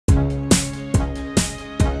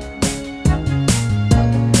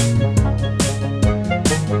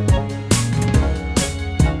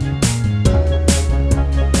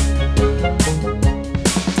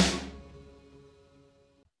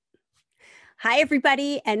Hi,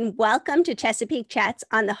 everybody, and welcome to Chesapeake Chats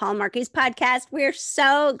on the Hallmarkies podcast. We're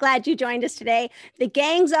so glad you joined us today. The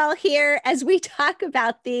gang's all here as we talk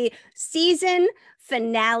about the season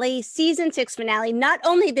finale, season 6 finale, not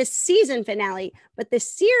only the season finale, but the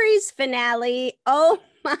series finale. Oh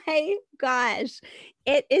my gosh,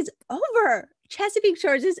 it is over. Chesapeake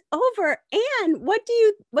Shores is over. Ann, what do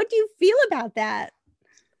you feel about that?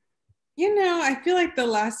 I feel like the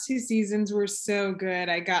last two seasons were so good.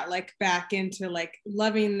 I got back into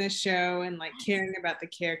loving the show and caring about the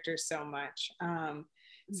characters so much.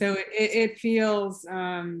 So it feels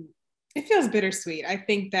bittersweet. I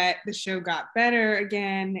think that the show got better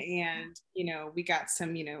again, and we got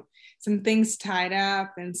some things tied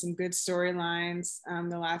up and some good storylines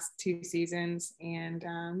the last two seasons, and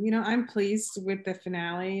I'm pleased with the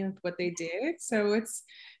finale with what they did. So it's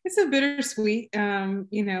a bittersweet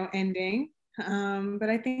ending, but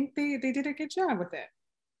I think they did a good job with it.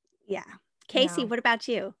 Yeah. Kaycee, what about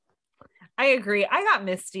you? I agree. I got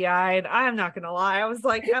misty-eyed. I'm not gonna lie. I was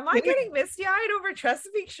like, am I getting misty-eyed over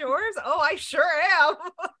Chesapeake Shores? Oh, I sure am.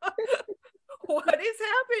 What is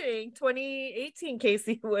happening? 2018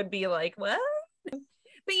 Kaycee would be like, what? But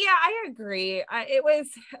yeah, I agree. It was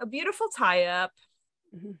a beautiful tie-up.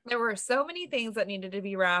 Mm-hmm. There were so many things that needed to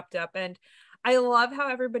be wrapped up, and I love how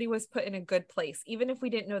everybody was put in a good place, even if we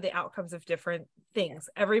didn't know the outcomes of different things.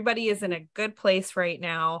 Everybody is in a good place right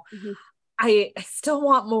now. Mm-hmm. I still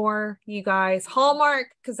want more, you guys. Hallmark,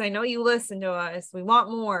 because I know you listen to us. We want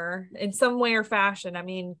more in some way or fashion. I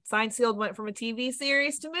mean, Signed Sealed went from a TV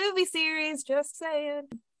series to movie series, just saying.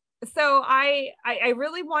 So I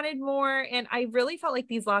really wanted more, and I really felt like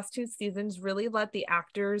these last two seasons really let the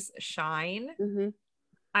actors shine. Mm-hmm.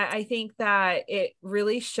 I think that it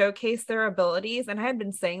really showcased their abilities, and I had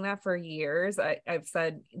been saying that for years. I've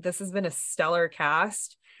said this has been a stellar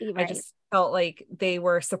cast. Right. I just felt like they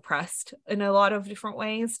were suppressed in a lot of different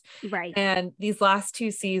ways. Right. And these last two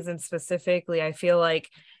seasons specifically, I feel like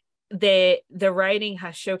the writing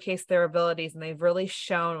has showcased their abilities, and they've really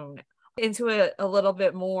shown into it a little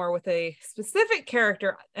bit more with a specific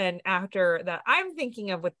character and actor that I'm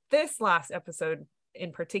thinking of with this last episode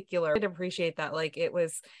in particular. I did appreciate that. It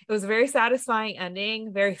was a very satisfying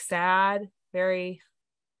ending, very sad, very,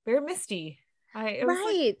 very misty.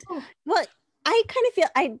 Right. Well, I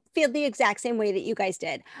feel the exact same way that you guys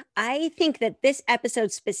did. I think that this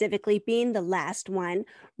episode specifically, being the last one,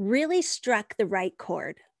 really struck the right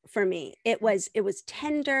chord for me. It was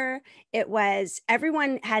tender. It was,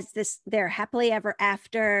 everyone has their happily ever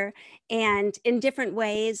after, and in different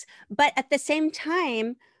ways, but at the same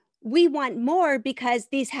time, we want more, because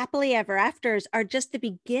these happily ever afters are just the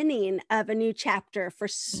beginning of a new chapter for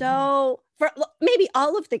maybe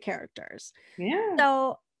all of the characters. Yeah.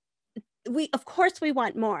 So of course we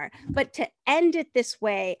want more, but to end it this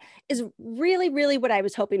way is really, really what I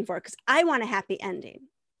was hoping for, because I want a happy ending.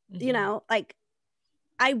 Mm-hmm.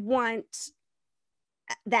 I want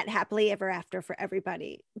that happily ever after for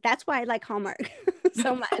everybody. That's why I like Hallmark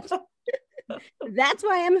so much. That's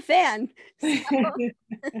why I'm a fan. So.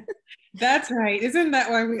 That's right. Isn't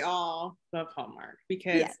that why we all love Hallmark?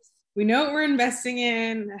 Because we know what we're investing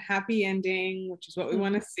in, a happy ending, which is what we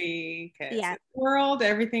want to see. Because in the world,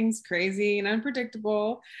 everything's crazy and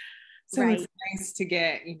unpredictable. So it's nice to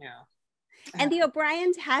get, And the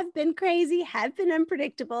O'Briens have been crazy, have been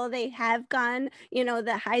unpredictable. They have gone,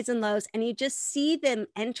 the highs and lows, and you just see them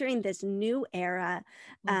entering this new era.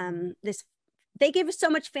 They gave us so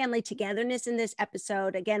much family togetherness in this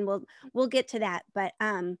episode. Again, we'll get to that. But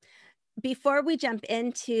before we jump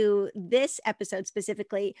into this episode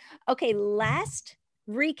specifically, okay, last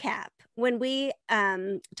recap, when we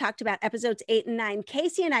talked about episodes 8 and 9,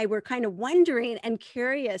 Kaycee and I were kind of wondering and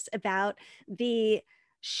curious about the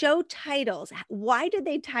show titles. Why did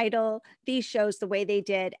they title these shows the way they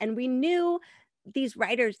did? And we knew these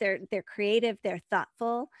writers, they're creative, they're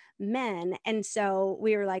thoughtful men. And so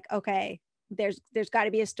we were like, okay, there's got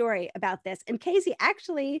to be a story about this. And Kaycee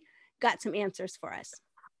actually got some answers for us.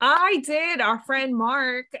 I did. Our friend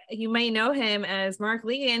Mark, you may know him as Mark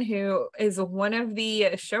Legan, who is one of the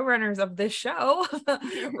showrunners of this show,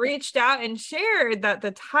 reached out and shared that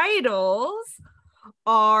the titles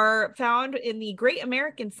are found in the Great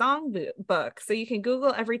American Songbook. So you can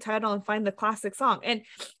Google every title and find the classic song. And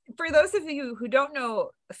for those of you who don't know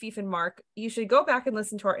Fief and Mark, you should go back and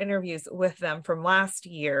listen to our interviews with them from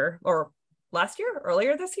earlier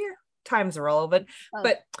this year. Time's irrelevant,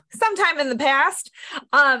 but sometime in the past.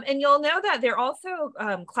 And you'll know that they're also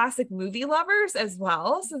classic movie lovers as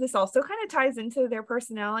well. So this also kind of ties into their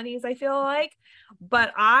personalities, I feel like.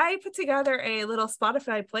 But I put together a little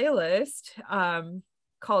Spotify playlist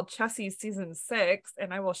called Chessie's season 6,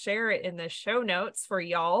 and I will share it in the show notes for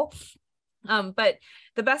y'all. But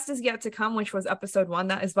The Best Is Yet to Come, which was episode 1,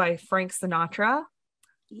 that is by Frank Sinatra.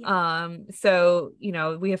 Yeah. So, you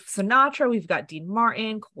know, we have Sinatra, we've got Dean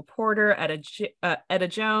Martin, Cole Porter, Etta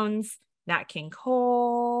Jones, Nat King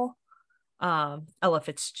Cole, Ella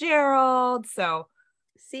Fitzgerald. So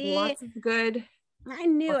lots of good. I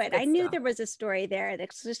knew it. I knew there was a story there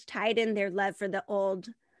that's just tied in their love for the old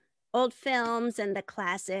films and the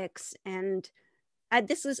classics. And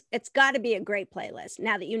it's got to be a great playlist.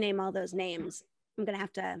 Now that you name all those names, I'm gonna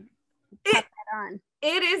have to put that on.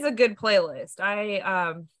 It is a good playlist.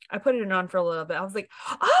 I put it on for a little bit. I was like,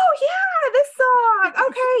 oh yeah, this song.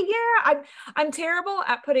 Okay, yeah. I'm terrible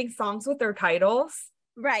at putting songs with their titles.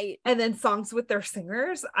 Right. And then songs with their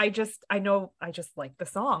singers. I just like the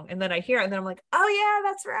song. And then I hear it and then I'm like, oh yeah,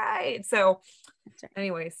 that's right. So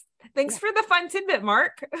anyways, thanks for the fun tidbit,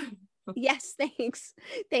 Mark. Yes, thanks.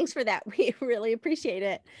 Thanks for that. We really appreciate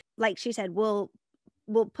it. Like she said, we'll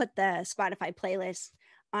put the Spotify playlist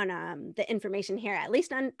on the information here, at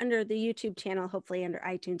least under the YouTube channel, hopefully under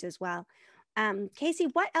iTunes as well.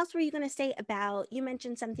 Kaycee, what else were you going to say about, you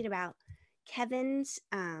mentioned something about Kevin's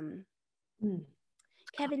backstory.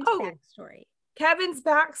 Kevin's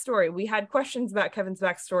backstory. We had questions about Kevin's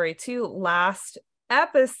backstory too last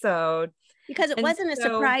episode. Because it wasn't a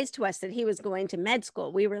surprise to us that he was going to med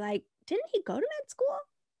school. We were like, didn't he go to med school?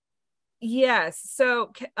 Yes.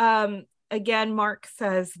 So again, Mark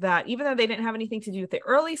says that even though they didn't have anything to do with the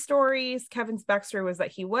early stories, Kevin's backstory was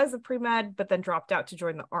that he was a pre-med, but then dropped out to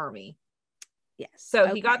join the Army. Yes.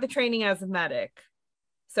 So he got the training as a medic.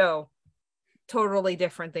 So totally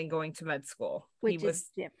different than going to med school. Which is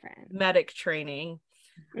different. Medic training.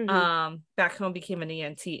 Mm-hmm. Back home became an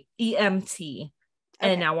EMT.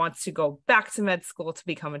 And now wants to go back to med school to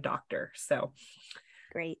become a doctor. So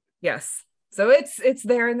great. Yes. So it's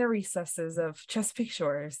there in the recesses of Chesapeake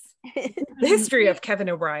Shores. The history of Kevin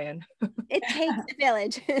O'Brien. It takes a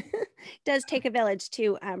village. It does take a village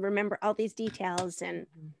to remember all these details and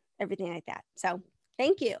everything like that. So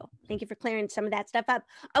thank you. Thank you for clearing some of that stuff up.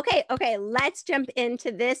 Okay. Let's jump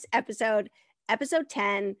into this episode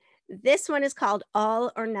 10. This one is called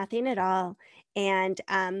All or Nothing at All. And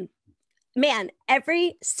man,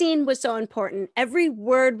 every scene was so important. Every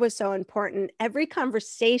word was so important. Every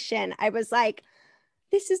conversation, I was like,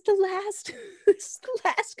 this is the last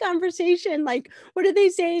conversation. Like, what are they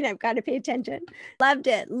saying? I've got to pay attention. Loved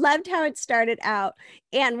it. Loved how it started out.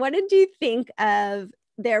 And what did you think of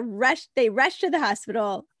they rush to the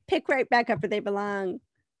hospital, pick right back up where they belong?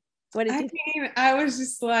 What did you think? I was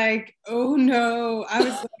just like, oh no. I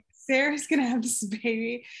was like, Sarah's gonna have this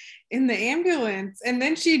baby in the ambulance. And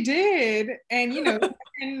then she did. And,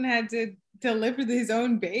 Kevin had to deliver his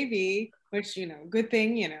own baby, which, good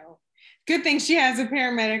thing she has a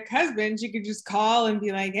paramedic husband. She could just call and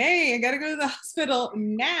be like, hey, I gotta go to the hospital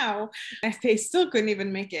now. And they still couldn't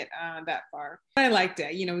even make it that far. But I liked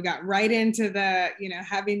it. We got right into the,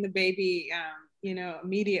 having the baby,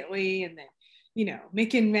 immediately. And then,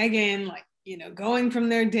 Mick and Megan, like, going from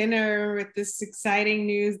their dinner with this exciting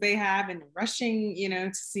news they have and rushing,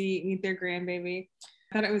 to meet their grandbaby.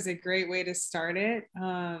 I thought it was a great way to start it.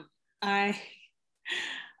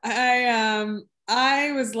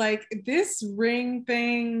 I was like, this ring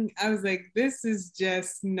thing, I was like, this is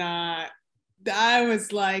just not, I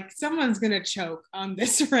was like, someone's gonna choke on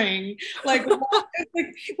this ring. Like, like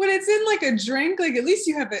when it's in like a drink, like at least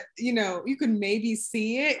you have it, you can maybe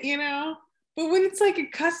see it, But when it's like a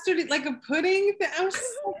custard, like a pudding, I was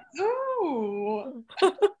just like, oh.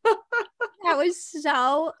 That was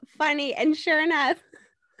so funny. And sure enough,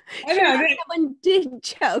 I know, someone did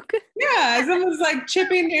choke. Yeah, someone's like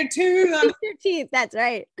chipping their tooth on their teeth. That's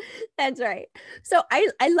right. So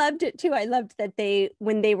I loved it too. I loved that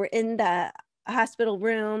when they were in the hospital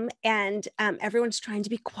room and everyone's trying to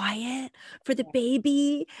be quiet for the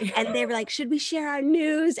baby, and they were like, should we share our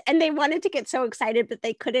news? And they wanted to get so excited, but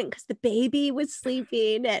they couldn't because the baby was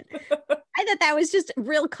sleeping. And I thought that was just a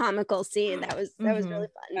real comical scene. That was really fun.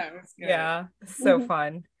 That was good. Yeah, so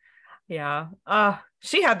fun. Yeah.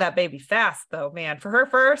 She had that baby fast though, man. For her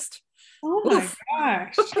first. Oh my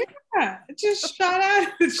gosh. Yeah. It just shot out.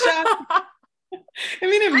 I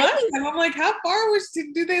mean, it must have. I'm like, how far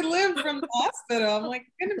do they live from the hospital? I'm like, it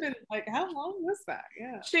could have been like, how long was that?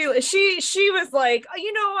 Yeah. She was like, oh,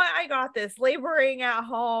 you know what? I got this. Laboring at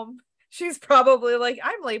home. She's probably like,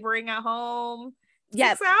 I'm laboring at home.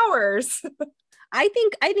 6 hours. I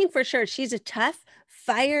think for sure she's a tough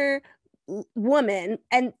fire woman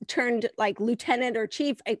and turned like lieutenant or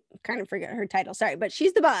chief. I kind of forget her title. Sorry, but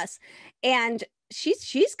she's the boss, and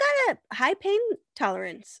she's got a high pain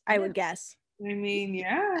tolerance. I would guess. I mean,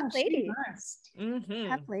 yeah, Tough she lady. must.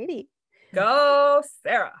 Tough lady. Go,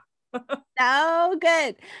 Sarah. So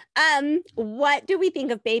good. What do we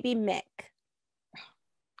think of baby Mick?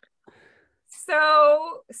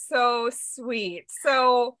 So sweet.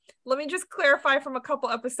 So let me just clarify from a couple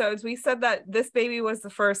episodes. We said that this baby was the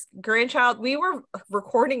first grandchild. We were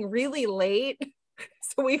recording really late,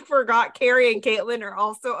 so we forgot Kari and Caitlin are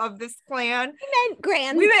also of this clan.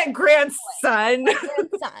 We meant grandson.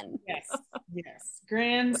 grandson. Yes,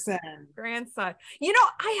 grandson. You know,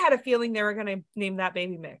 I had a feeling they were going to name that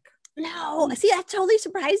baby Mick. No, see, that totally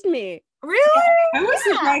surprised me. Really? I was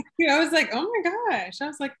surprised too. I was like, oh my gosh. I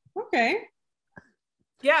was like, okay.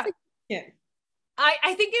 Yeah. Yeah.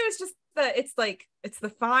 I think it was just it's the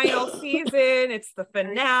final season, it's the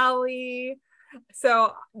finale.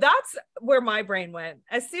 So that's where my brain went.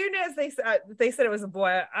 As soon as they said it was a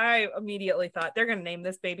boy, I immediately thought they're going to name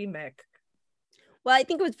this baby Mick. Well, I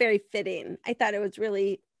think it was very fitting. I thought it was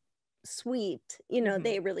really sweet. You know,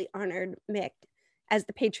 they really honored Mick as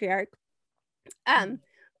the patriarch.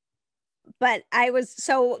 But I was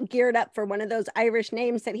so geared up for one of those Irish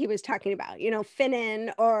names that he was talking about, you know,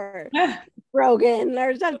 Finnan or Brogan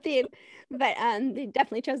or something. But they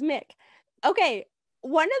definitely chose Mick. Okay,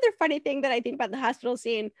 one other funny thing that I think about the hospital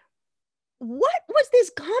scene, what was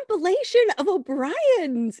this compilation of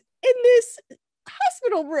O'Briens in this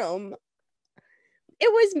hospital room? It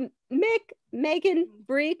was Mick, Megan,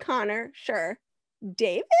 Bree, Connor, sure.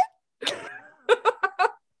 David?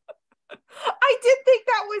 I did think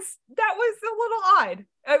that was a little odd.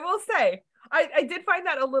 I will say. I did find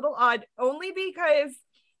that a little odd, only because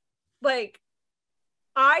like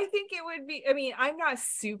I think it would be, I mean, I'm not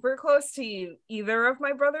super close to either of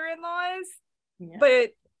my brother-in-laws, but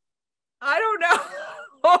I don't know.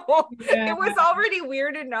 It was already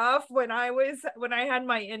weird enough when I had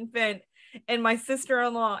my infant and my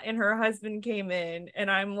sister-in-law and her husband came in, and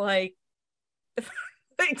I'm like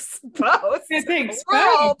exposed.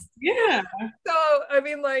 Yeah. So I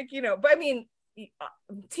mean, like, you know, but I mean,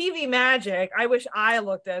 TV magic. I wish I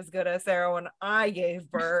looked as good as Sarah when I gave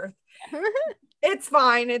birth. It's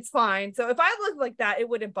fine. So if I looked like that, it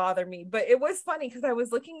wouldn't bother me. But it was funny because I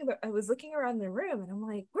was looking around the room and I'm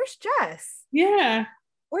like, where's Jess? Yeah.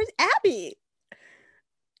 Where's Abby?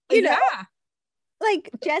 You know, like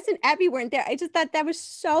Jess and Abby weren't there. I just thought that was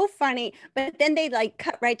so funny. But then they like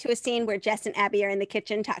cut right to a scene where Jess and Abby are in the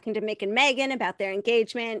kitchen talking to Mick and Megan about their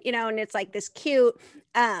engagement, you know, and it's like this cute,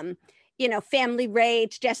 you know, family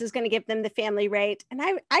rate. Jess is going to give them the family rate. And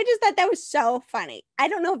I just thought that was so funny. I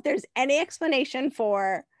don't know if there's any explanation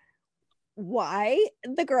for why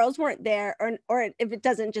the girls weren't there or if it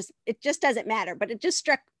just doesn't matter, but it just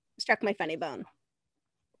struck my funny bone.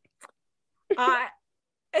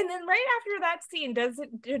 And then right after that scene,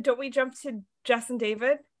 don't we jump to Jess and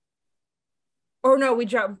David? Or no, we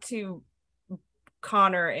jump to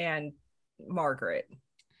Connor and Margaret.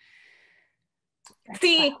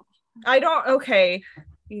 See, okay,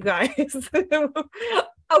 you guys.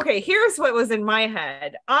 Okay, here's what was in my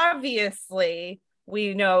head. Obviously,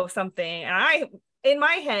 we know something. And in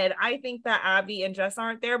my head, I think that Abby and Jess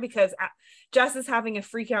aren't there because Jess is having a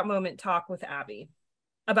freak out moment talk with Abby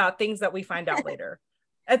about things that we find out later.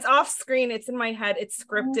 It's off screen. It's in my head. It's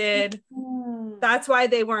scripted. That's why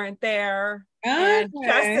they weren't there. Okay. And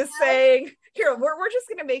Jess is saying, here, we're just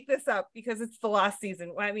going to make this up because it's the last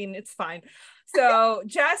season. I mean, it's fine. So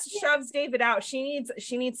Jess shoves David out. She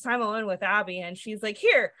needs time alone with Abby. And she's like,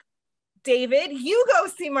 here, David, you go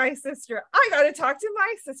see my sister. I got to talk to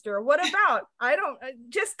my sister. What about?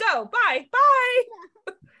 Just go. Bye.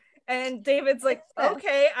 And David's like,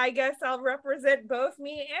 okay, I guess I'll represent both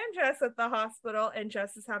me and Jess at the hospital. And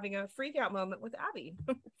Jess is having a freak out moment with Abby.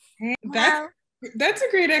 That's a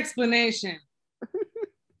great explanation.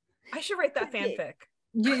 I should write that fanfic.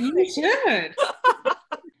 You should.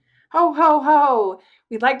 Ho, ho, ho.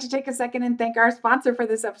 We'd like to take a second and thank our sponsor for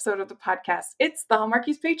this episode of the podcast. It's the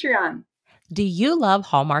Hallmarkies Patreon. Do you love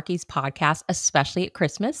Hallmarkies podcast, especially at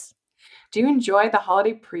Christmas? Do you enjoy the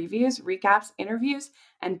holiday previews, recaps, interviews,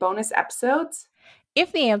 and bonus episodes?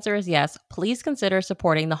 If the answer is yes, please consider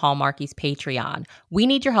supporting the Hallmarkies Patreon. We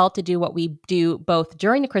need your help to do what we do both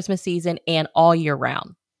during the Christmas season and all year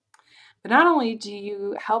round. But not only do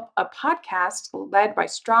you help a podcast led by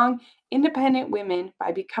strong, independent women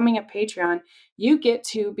by becoming a Patreon, you get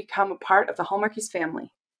to become a part of the Hallmarkies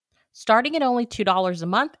family. Starting at only $2 a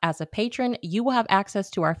month as a patron, you will have access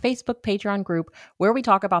to our Facebook Patreon group where we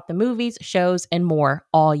talk about the movies, shows, and more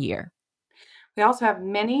all year. We also have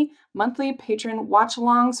many monthly patron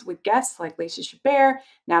watch-alongs with guests like Lacey Chabert,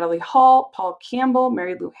 Natalie Hall, Paul Campbell,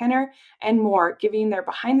 Mary Lou Henner, and more, giving their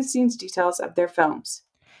behind-the-scenes details of their films.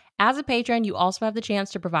 As a patron, you also have the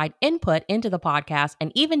chance to provide input into the podcast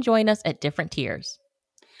and even join us at different tiers.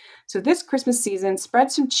 So this Christmas season,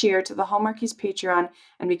 spread some cheer to the Hallmarkies Patreon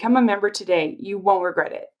and become a member today. You won't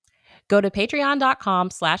regret it. Go to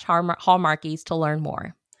patreon.com/hallmarkies to learn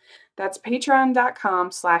more. That's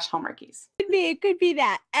patreon.com/hallmarkies. It could be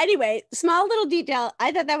that. Anyway, small little detail.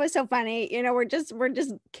 I thought that was so funny. You know, we're just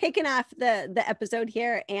kicking off the episode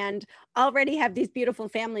here and already have these beautiful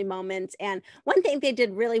family moments. And one thing they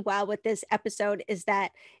did really well with this episode is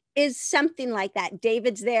something like that.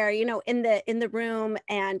 David's there, you know, in the room,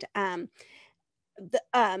 and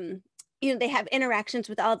you know, they have interactions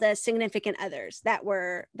with all the significant others that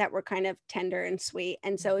were kind of tender and sweet.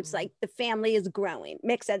 And so it's like the family is growing.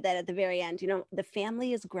 Mick said that at the very end, you know, the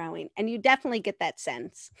family is growing, and you definitely get that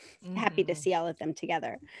sense. Happy to see all of them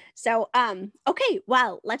together. So, okay,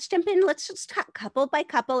 well, let's jump in. Let's just talk couple by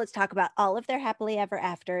couple. Let's talk about all of their happily ever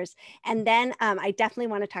afters. And then I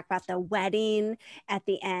definitely want to talk about the wedding at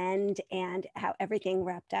the end and how everything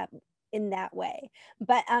wrapped up in that way.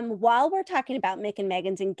 But while we're talking about Mick and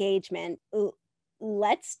Megan's engagement,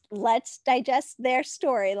 let's digest their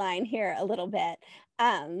storyline here a little bit.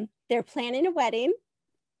 They're planning a wedding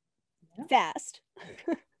fast.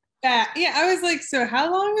 Yeah, I was like, so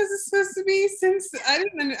how long is this supposed to be? Since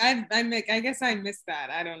I guess I missed that.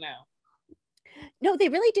 I don't know. No, they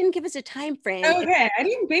really didn't give us a time frame. Okay, I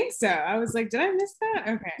didn't think so. I was like, did I miss that?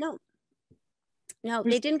 Okay. No,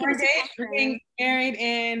 they didn't give us a time frame. We're getting married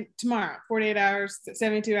in tomorrow, 48 hours,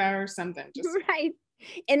 72 hours, something. Just right.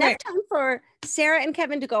 Enough time for Sarah and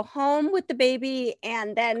Kevin to go home with the baby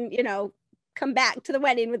and then, you know, come back to the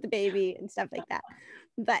wedding with the baby and stuff like that.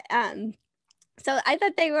 But so I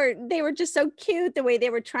thought they were just so cute the way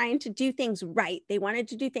they were trying to do things right. They wanted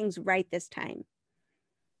to do things right this time.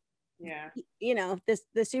 Yeah. You know,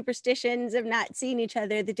 the superstitions of not seeing each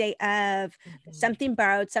other the day of, something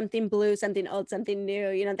borrowed, something blue, something old, something new,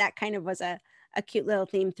 you know, that kind of was a cute little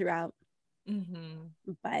theme throughout.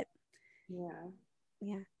 But yeah.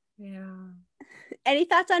 Any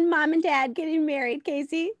thoughts on mom and dad getting married,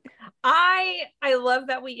 Kaycee? I love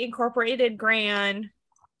that we incorporated Gran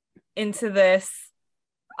into this.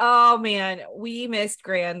 Oh man, we missed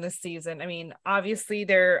Gran this season. I mean, obviously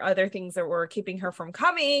there are other things that were keeping her from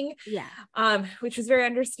coming. Yeah. Which is very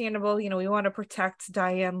understandable. You know, we want to protect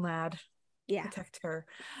Diane Ladd. Yeah. Protect her.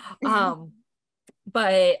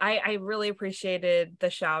 But I really appreciated the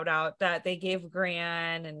shout out that they gave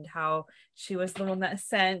Gran and how she was the one that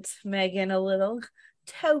sent Megan a little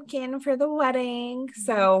token for the wedding.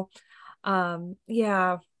 So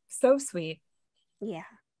yeah, so sweet. Yeah.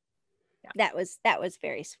 That was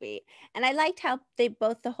very sweet. And I liked how they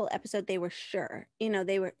both, the whole episode, they were sure, you know,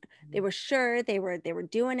 they were sure they were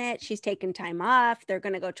doing it. She's taking time off. They're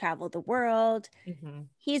going to go travel the world.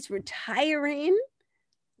 He's retiring,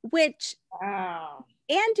 which, wow.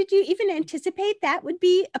 And did you even anticipate that would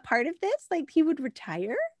be a part of this? Like he would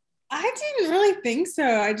retire? I didn't really think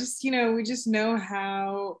so. I just, you know, we just know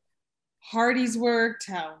how hard he's worked,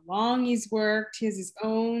 how long he's worked. He has his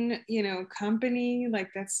own, you know, company.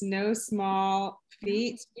 Like that's no small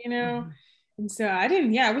feat, you know. And so I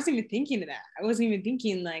wasn't even thinking of that. I wasn't even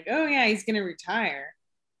thinking like, oh yeah, he's gonna retire.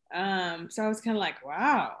 So I was kind of like,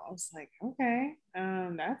 wow. I was like, okay,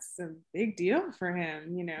 that's a big deal for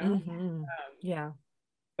him, you know. Yeah.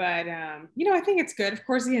 But you know, I think it's good. Of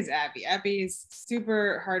course, he has Abby. Abby is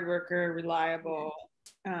super hard worker, reliable,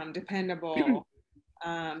 dependable.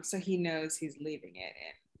 So he knows he's leaving it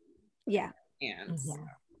in. Yeah. And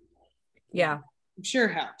yeah. I'm sure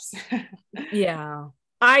helps. Yeah.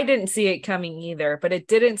 I didn't see it coming either, but it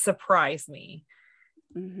didn't surprise me.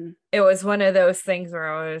 It was one of those things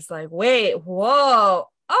where I was like, wait, whoa,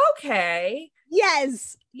 okay.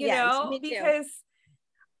 Yes. You know, because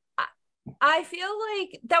I feel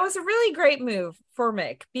like that was a really great move for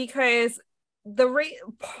Mick because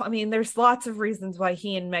I mean, there's lots of reasons why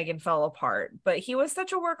he and Megan fell apart, but he was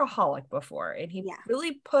such a workaholic before, and he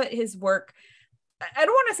really put his work. I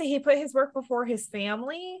don't want to say he put his work before his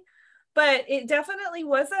family, but it definitely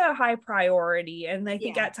was a high priority. And I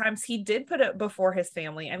think at times he did put it before his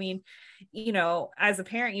family. I mean, you know, as a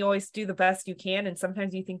parent, you always do the best you can. And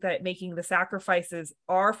sometimes you think that making the sacrifices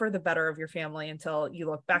are for the better of your family until you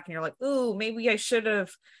look back and you're like, ooh, maybe I should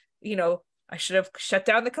have, you know, I should have shut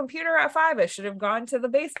down the computer at 5. I should have gone to the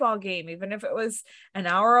baseball game, even if it was an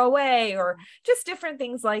hour away, or just different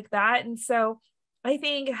things like that. And so I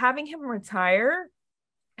think having him retire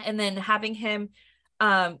and then having him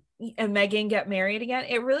and Megan get married again,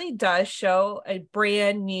 it really does show a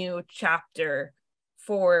brand new chapter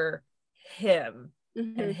for him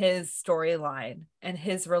and his storyline and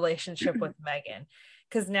his relationship with Megan.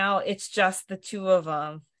 Because now it's just the two of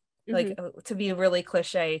them like to be really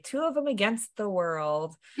cliche, two of them against the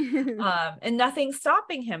world. And nothing's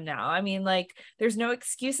stopping him now. I mean, like, there's no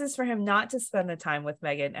excuses for him not to spend the time with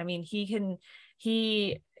Megan. I mean,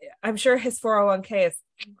 I'm sure his 401k is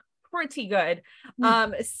pretty good.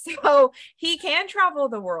 So he can travel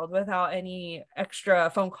the world without any extra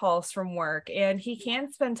phone calls from work, and he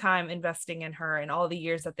can spend time investing in her and all the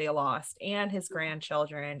years that they lost, and his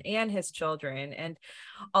grandchildren and his children and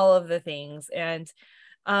all of the things. And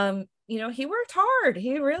he worked hard.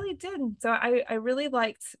 He really did. So I really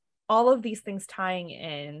liked all of these things tying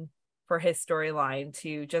in for his storyline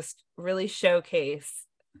to just really showcase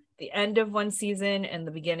the end of one season and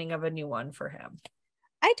the beginning of a new one for him.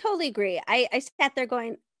 I totally agree. I sat there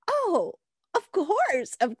going, oh, of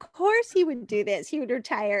course he would do this. He would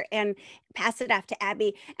retire and pass it off to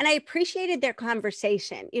Abby. And I appreciated their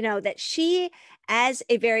conversation, that she, as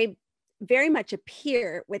a very, very much a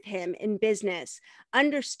peer with him in business,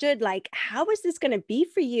 understood, like, how is this going to be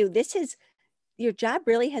for you? Your job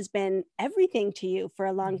really has been everything to you for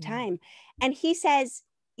a long time. And he says,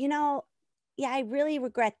 yeah, I really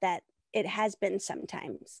regret that. It has been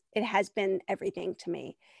sometimes. It has been everything to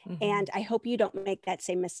me. And I hope you don't make that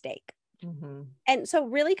same mistake. And so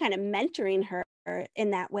really kind of mentoring her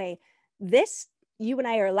in that way. You and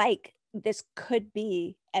I are like, this could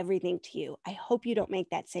be everything to you. I hope you don't make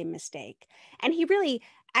that same mistake. And he really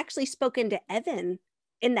actually spoke into Evan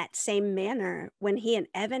in that same manner when he and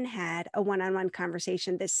Evan had a one-on-one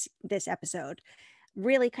conversation this episode,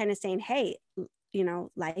 really kind of saying, hey,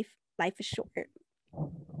 life is short.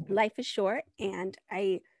 Life is short, and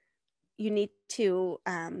you need to,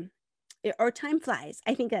 or time flies.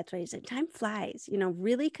 I think that's what he said. Time flies,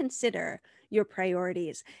 really consider your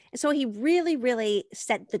priorities. And so he really, really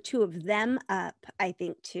set the two of them up, I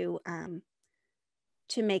think, to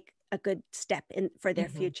make a good step in for their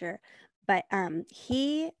future. But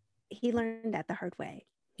he learned that the hard way.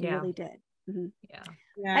 He really did. Yeah,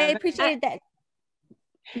 I appreciated that.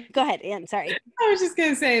 Go ahead, Ann. Sorry. I was just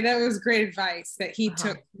going to say that was great advice that he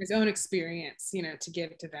took from his own experience, to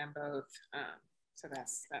give to them both. So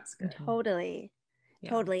that's good. Totally.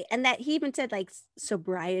 And that he even said, like,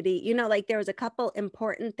 sobriety, like there was a couple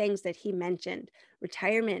important things that he mentioned: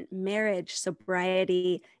 retirement, marriage,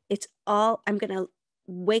 sobriety. It's all, I'm going to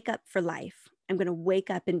wake up for life. I'm going to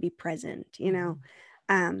wake up and be present, He's in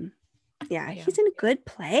a good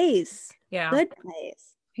place. Good place.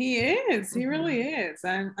 He is. He really is.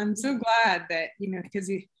 I'm so glad that, because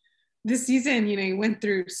this season, he went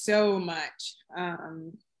through so much.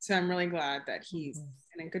 So I'm really glad that he's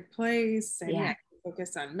in a good place, and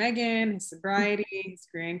focus on Megan, his sobriety, his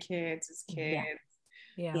grandkids, his kids.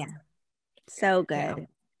 Yeah. So good. Yeah.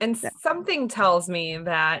 And something tells me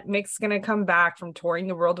that Mick's going to come back from touring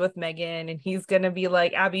the world with Megan, and he's going to be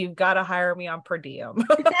like, Abby, you've got to hire me on per diem.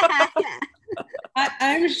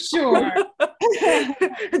 I'm sure.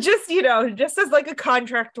 just as like a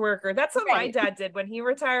contract worker. That's what my dad did when he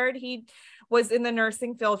retired. He was in the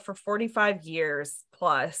nursing field for 45 years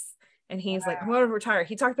plus. And he's like, I'm going to retire.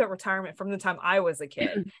 He talked about retirement from the time I was a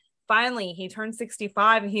kid. Finally, he turned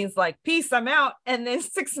 65 and he's like, peace, I'm out. And then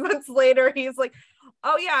 6 months later, he's like,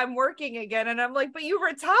 oh yeah, I'm working again. And I'm like, but you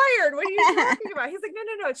retired. What are you talking about? He's like,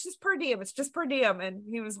 no, it's just per diem. It's just per diem. And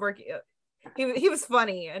he was working. He was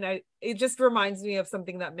funny, and it just reminds me of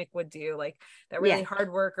something that Mick would do, like that really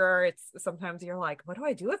hard worker. It's sometimes you're like, what do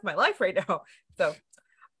I do with my life right now? So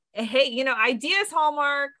hey, ideas,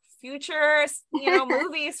 Hallmark, future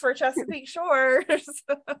movies for Chesapeake Shores.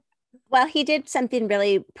 Well, he did something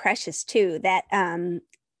really precious too that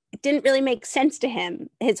it didn't really make sense to him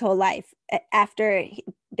his whole life. After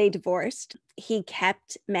they divorced, he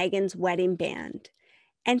kept Megan's wedding band,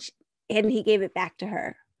 and he gave it back to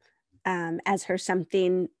her. As her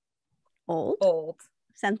something old.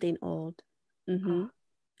 Mm-hmm.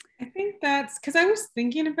 I think that's because I was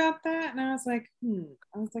thinking about that, and I was like,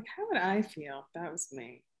 how would I feel if that was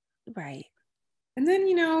me? Right. And then,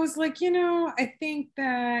 I was like, I think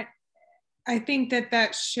that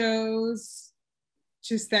shows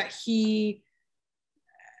just that he,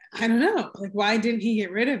 I don't know, like, why didn't he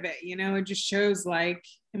get rid of it? It just shows, like,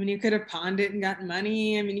 you could have pawned it and gotten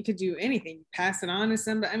money. You could do anything, pass it on to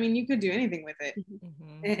somebody. You could do anything with it.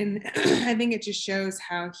 And I think it just shows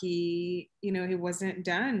how he, he wasn't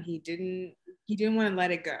done. He didn't want to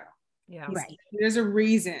let it go. Yeah. Right. There's a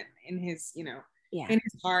reason in his, in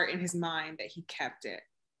his heart, in his mind, that he kept it.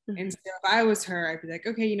 And so if I was her, I'd be like,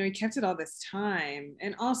 okay, he kept it all this time.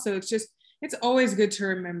 And also it's always good to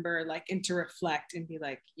remember, like, and to reflect and be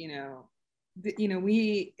like,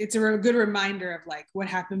 it's a good reminder of, like, what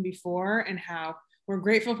happened before and how we're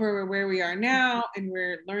grateful for where we are now, and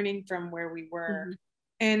we're learning from where we were.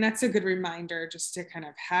 And that's a good reminder just to kind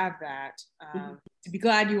of have that, to be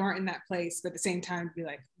glad you aren't in that place, but at the same time be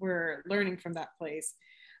like, we're learning from that place.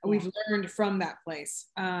 We've learned from that place.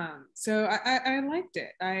 So I liked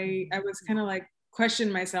it. I was kind of like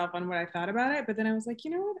questioned myself on what I thought about it, but then I was like,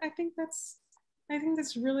 you know what? I think that's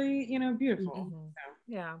really, you know, beautiful. So.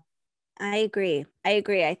 Yeah. I agree.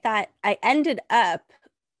 I thought I ended up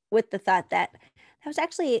with the thought that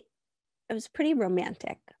it was pretty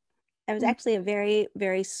romantic. It was actually a very,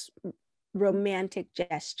 very romantic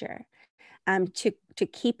gesture, to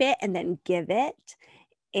keep it and then give it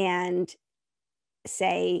and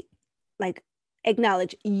say, like,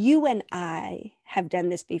 acknowledge, you and I have done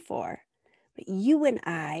this before, but you and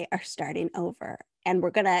I are starting over. And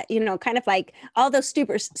we're gonna, you know, kind of like all those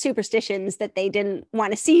superstitions that they didn't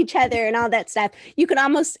want to see each other and all that stuff. You could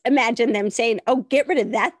almost imagine them saying, "Oh, get rid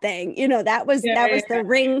of that thing." You know, that was the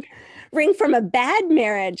ring from a bad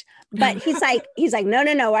marriage. But he's like,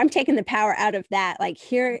 no, I'm taking the power out of that. Like,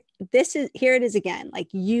 here it is again. Like,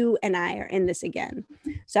 you and I are in this again.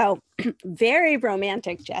 So very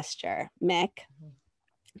romantic gesture, Mick.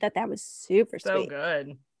 That was super sweet. So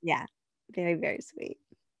good. Yeah, very, very sweet.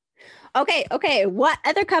 Okay. What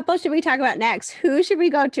other couple should we talk about next? Who should we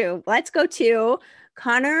go to? Let's go to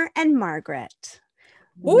Connor and Margaret.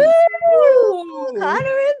 Woo!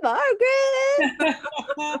 Connor and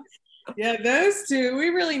Margaret. Yeah, those two, we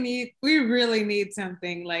really need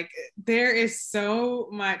something. Like, there is so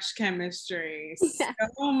much chemistry,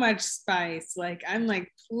 so much spice. Like, I'm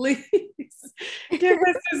like, please give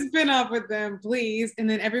us a spinoff with them, please. And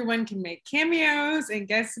then everyone can make cameos and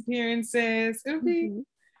guest appearances. It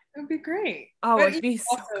would be great. Oh, but it'd be so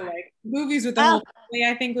also good. like movies with the whole family,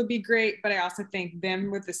 I think would be great. But I also think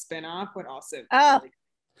them with the spinoff would also be really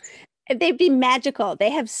they'd be magical. They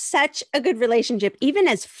have such a good relationship, even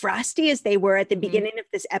as frosty as they were at the beginning of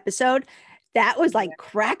this episode. That was like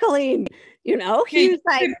crackling, you know. He was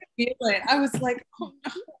like, feel it. I was like, oh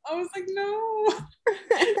no. I was like, no,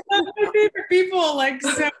 not my favorite people. Like,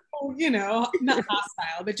 so, you know, not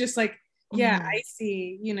hostile, but just like,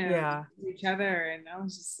 icy, you know, each other, and I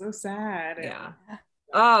was just so sad. Yeah.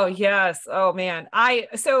 Oh yes. Oh man.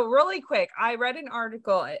 So really quick, I read an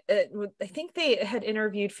article. I think they had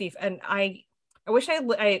interviewed Fief, and I wish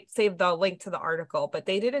I saved the link to the article, but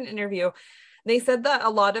they did an interview. They said that a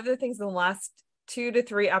lot of the things in the last 2 to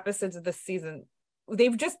 3 episodes of this season,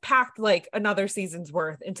 they've just packed like another season's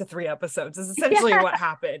worth into 3 episodes is essentially what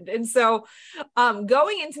happened. And so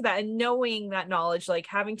going into that and knowing that knowledge, like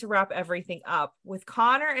having to wrap everything up with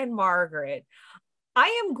Connor and Margaret,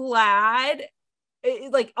 I am glad,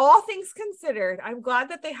 like all things considered, I'm glad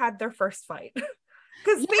that they had their first fight.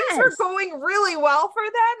 Because things were going really well for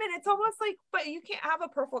them, and it's almost like, but you can't have a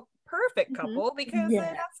perfect couple because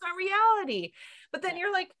that's not reality. But then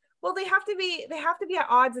you're like, well, they have to be at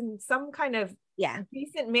odds in some kind of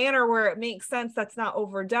decent manner where it makes sense, that's not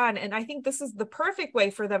overdone. And I think this is the perfect way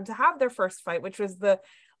for them to have their first fight, which was the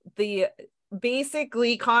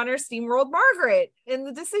basically Connor steamrolled Margaret in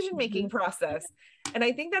the decision-making process. And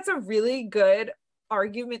I think that's a really good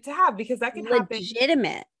argument to have, because that can happen.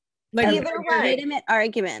 Legitimate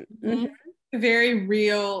argument. A very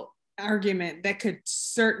real argument that could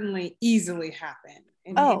certainly easily happen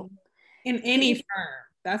in any firm.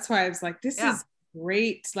 That's why I was like, this is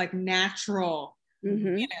great, like natural,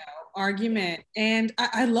 you know, argument. And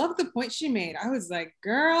I love the point she made. I was like,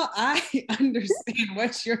 girl, I understand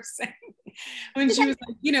what you're saying. When she was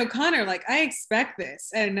like, you know, Connor, like, I expect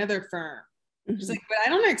this at another firm. She's like, but I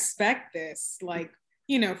don't expect this, like,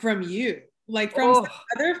 you know, from you. Like, from some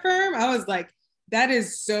other firm, I was like, that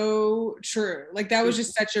is so true. Like, that was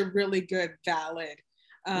just such a really good, valid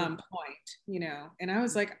point, you know. And I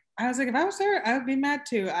was like, if I was her, I would be mad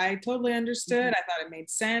too. I totally understood. I thought it made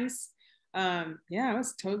sense. I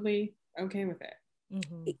was totally okay with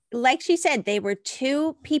it. Like she said, they were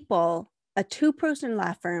 2 people, a 2-person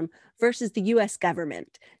law firm versus the US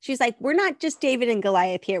government. She's like, we're not just David and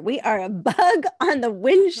Goliath here. We are a bug on the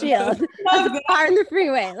windshield of the car on the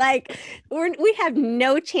freeway. Like, we have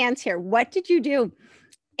no chance here. What did you do?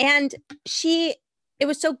 And it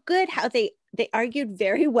was so good how they argued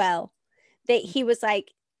very well. He was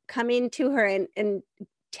like coming to her and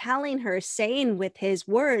telling her, saying with his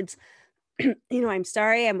words, you know, I'm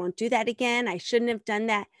sorry, I won't do that again. I shouldn't have done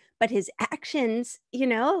that. But his actions, you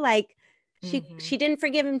know, like, she didn't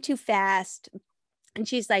forgive him too fast. And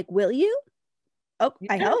she's like, will you? Oh,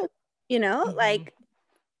 I hope, you know, like,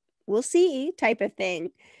 we'll see, type of thing.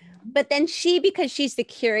 But then because she's the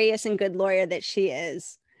curious and good lawyer that she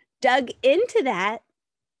is, dug into that.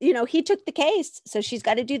 You know, he took the case, so she's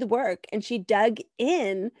got to do the work. And she dug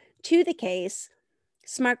in to the case,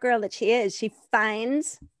 smart girl that she is, she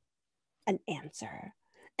finds an answer.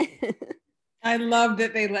 I love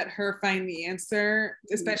that they let her find the answer,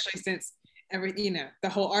 especially since the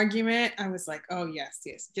whole argument. I was like, oh yes,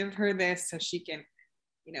 give her this so she can,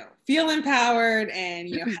 feel empowered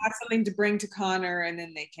and have something to bring to Connor, and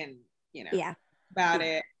then they can, about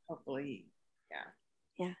it. Hopefully,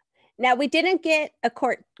 yeah. Now we didn't get a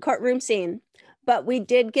courtroom scene, but we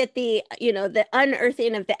did get the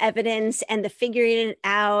unearthing of the evidence and the figuring it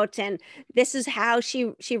out, and this is how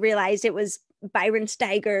she realized it was Byron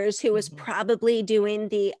Steigers who was probably doing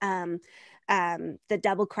the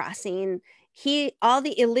double crossing. All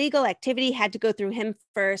the illegal activity had to go through him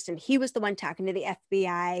first, and he was the one talking to the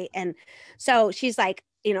FBI. And so she's like,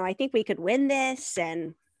 I think we could win this.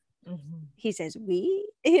 And he says,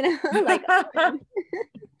 like,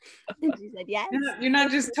 and she said, yes. You're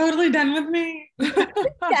not just totally done with me.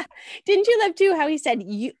 Yeah. Didn't you love too how he said,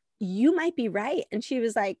 you might be right? And she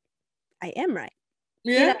was like, I am right.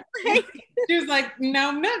 Yeah. She was like,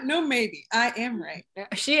 no, maybe. I am right.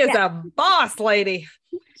 She is a boss lady.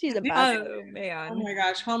 She's a boss. Oh man. Oh my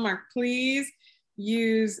gosh, Hallmark, please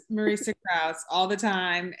use Marisa Krause all the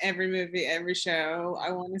time, every movie, every show.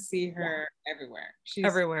 I want to see her everywhere. She's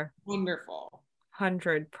everywhere. Wonderful.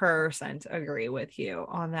 100% agree with you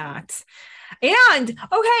on that. And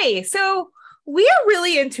okay, so we are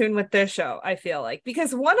really in tune with this show, I feel like,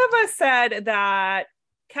 because one of us said that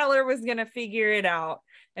Keller was going to figure it out,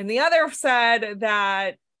 and the other said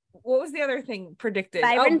that, what was the other thing predicted?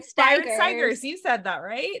 Byron Steigers. You said that,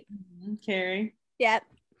 right? Kari. Yep.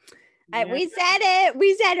 We said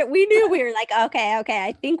it. We knew. We were like, okay.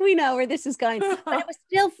 I think we know where this is going. But it was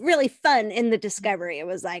still really fun in the discovery. It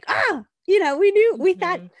was like, we knew. We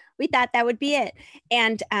thought that would be it.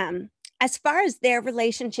 And as far as their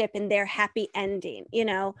relationship and their happy ending,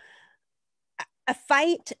 a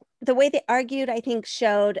fight, the way they argued, I think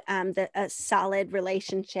showed a solid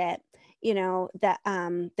relationship.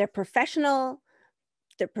 Their professional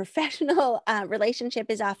relationship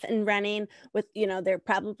is off and running with, they're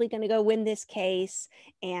probably going to go win this case,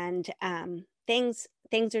 and things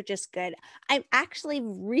are just good. I'm actually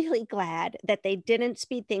really glad that they didn't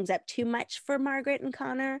speed things up too much for Margaret and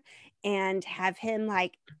Connor and have him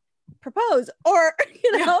like propose or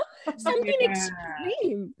something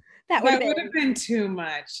extreme. That would have been too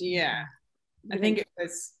much. Yeah. I think it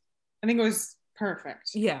was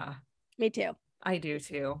perfect. Yeah. Me too. I do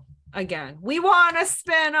too. Again, we want a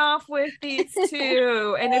spin-off with these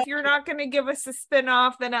two. And if you're not going to give us a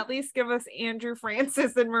spin-off, then at least give us Andrew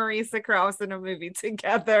Francis and Marisa Krause in a movie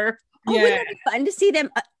together. Oh, wouldn't it be fun to see them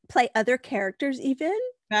play other characters even?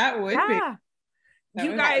 That would be.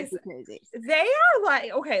 You guys, they are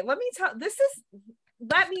like, okay, let me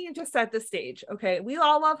just set the stage. Okay. We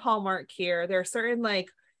all love Hallmark here. There are certain like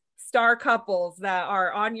star couples that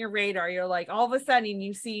are on your radar. You're like, all of a sudden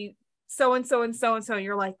you see so-and-so and so-and-so, and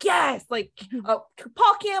you're like, yes, like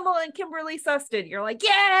Paul Campbell and Kimberly Susted. You're like,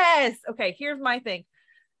 yes. Okay. Here's my thing.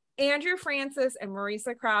 Andrew Francis and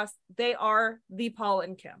Marisa Krause, they are the Paul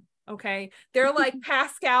and Kim. Okay. They're like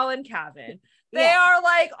Pascal and Kevin. They are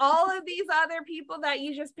like all of these other people that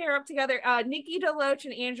you just pair up together. Nikki DeLoach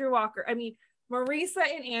and Andrew Walker. I mean, Marisa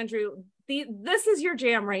and Andrew, this is your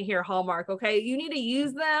jam right here, Hallmark. Okay. You need to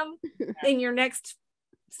use them in your next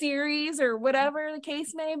series or whatever the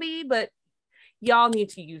case may be, but y'all need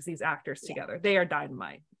to use these actors together. They are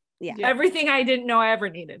dynamite. Yeah. Everything I didn't know I ever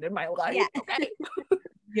needed in my life. Yeah. Okay.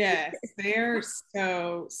 Yes, they're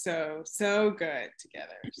so good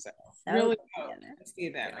together. So really hope to see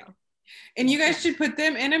them. Yeah. And you guys should put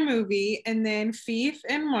them in a movie, and then Fief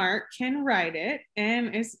and Mark can write it,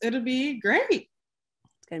 and it'll be great.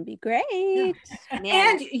 It's gonna be great. Yeah.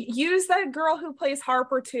 And use that girl who plays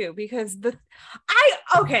Harper too, because time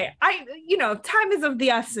is of the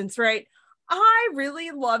essence, right? I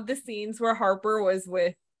really love the scenes where Harper was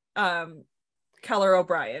with Keller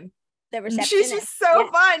O'Brien. The receptionist. She's just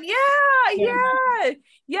so fun.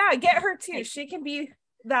 Yeah. Get her too. She can be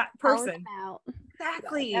that person.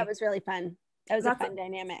 Exactly. That was really fun. That was a fun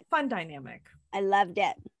dynamic. Fun dynamic. I loved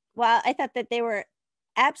it. Well, I thought that they were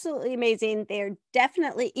absolutely amazing. They're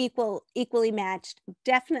definitely equally matched.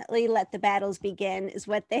 Definitely let the battles begin is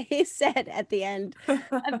what they said at the end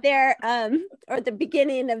of their or the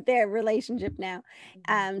beginning of their relationship now.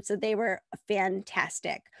 So they were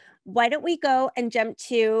fantastic. Why don't we go and jump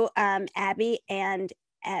to Abby and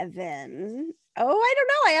Evan? Oh, I don't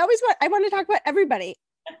know. I want to talk about everybody.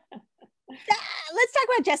 Let's talk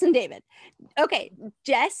about Jess and David. Okay,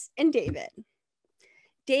 Jess and David.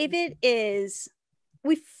 David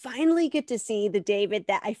we finally get to see the David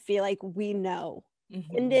that I feel like we know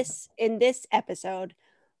in this episode.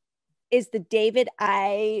 is the David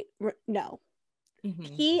I know. Mhm.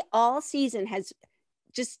 He all season has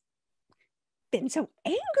just been so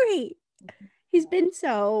angry. He's been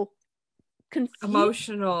so confused,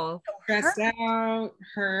 Emotional, stressed out,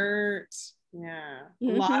 hurt. Yeah. A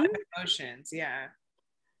lot of emotions. Yeah.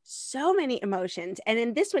 So many emotions. And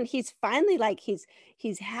in this one, he's finally like, he's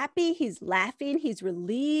happy, he's laughing, he's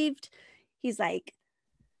relieved. He's like,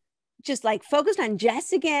 just like focused on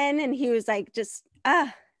Jess again. And he was like, just,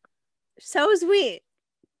 so sweet.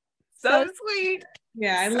 so sweet.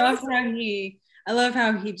 Yeah. I So love sweet. I love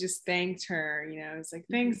how he just thanked her, you know, it's like,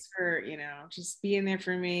 thanks for, you know, just being there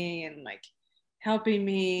for me and like helping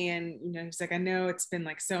me. And, you know, he's like, I know it's been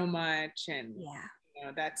like so much. And, Yeah. you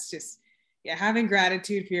know, that's just, yeah, having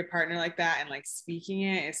gratitude for your partner like that and like speaking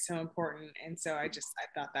it is so important. And so I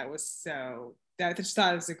thought that was so, I just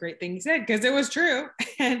thought it was a great thing he said because it was true.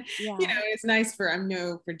 And, Yeah. you know, it's nice for, I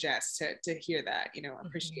know for Jess to hear that, you know,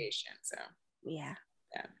 appreciation. So, Yeah.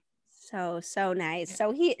 yeah. So nice.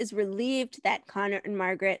 So he is relieved that Connor and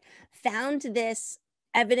Margaret found this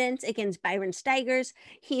evidence against Byron Steigers.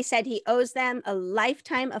 He said he owes them a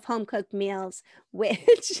lifetime of home cooked meals,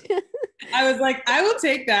 which I was like, I will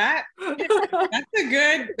take that.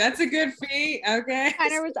 That's a good fee. Okay.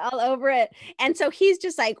 Connor was all over it. And so he's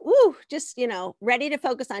just like, ooh, just, you know, ready to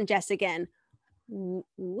focus on Jess again,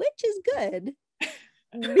 which is good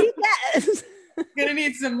because Gonna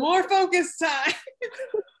need some more focus time.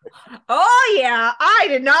 Oh yeah, I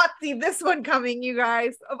did not see this one coming, you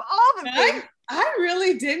guys. Of all the things, I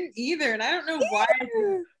really didn't either. And I don't know why,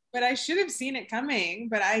 but I should have seen it coming,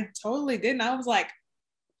 but I totally didn't. I was like,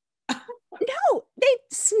 no, they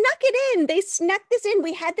snuck it in. They snuck this in.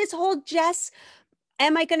 We had this whole Jess,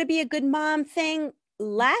 am I going to be a good mom thing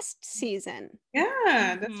last season.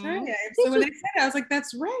 yeah, that's right. So when they said it, I was like,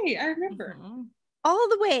 that's right. I remember. All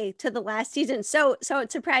the way to the last season. So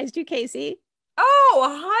it surprised you, Kaycee?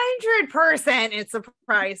 Oh, 100%. It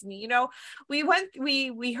surprised me. You know,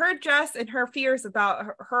 we heard Jess and her fears about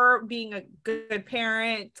her being a good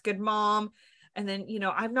parent, good mom. And then, you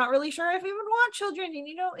know, I'm not really sure if I even want children. And,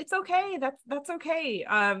 you know, it's okay. That's okay.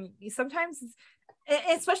 Sometimes,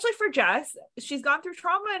 especially for Jess, she's gone through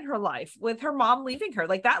trauma in her life with her mom leaving her.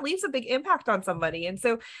 Like that leaves a big impact on somebody. And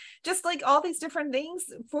so just like all these different things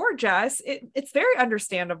for Jess, it's very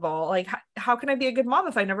understandable. Like, how can I be a good mom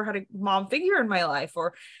if I never had a mom figure in my life,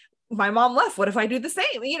 or my mom left? What if I do the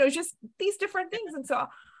same? You know, just these different things. And so,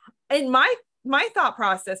 and my thought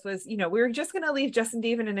process was, you know, we were just going to leave Jess and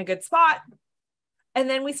David in a good spot. And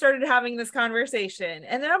then we started having this conversation.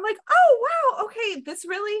 And then I'm like, oh, wow, okay,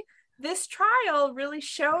 this trial really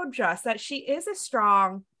showed Jess that she is a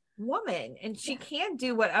strong woman and she can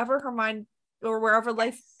do whatever her mind or wherever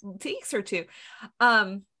life takes her to.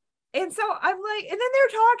 And so I'm like, and then they're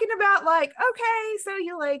talking about like, okay, so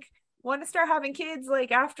you like want to start having kids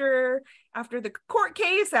like after the court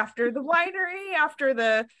case, after the winery, after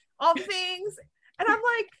the all the things. And I'm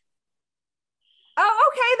like, oh,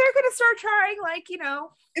 okay, they're gonna start trying, like, you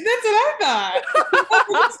know. And that's what I thought.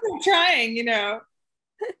 Start trying, you know.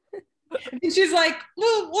 And she's like,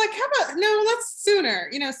 well, like, how about no? Let's sooner,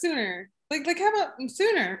 you know, sooner. Like, how about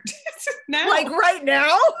sooner? Now, like right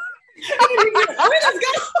now. Let's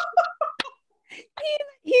go.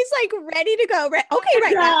 He's like ready to go. Okay,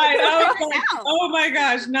 right now. Oh my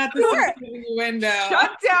gosh, not the window.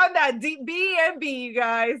 Shut down that deep B&B, you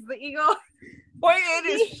guys. The Eagle Point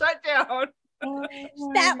is shut down.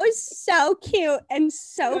 That was so cute and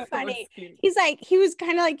so funny. He's like, he was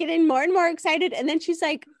kind of like getting more and more excited. And then she's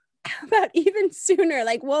like, how about even sooner?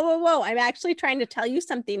 Like, whoa. I'm actually trying to tell you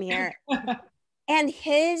something here. And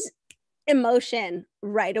his emotion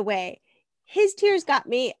right away, his tears got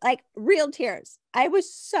me, like real tears. I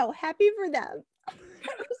was so happy for them. I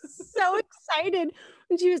was so excited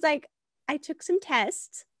when she was like, I took some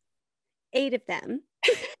tests, 8 of them,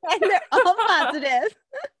 and they're all positive.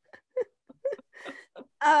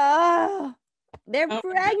 Oh, they're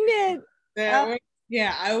pregnant. I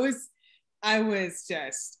was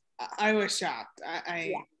shocked.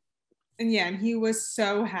 And he was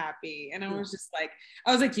so happy. And I was just like,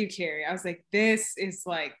 I was like you, Kari. I was like, this is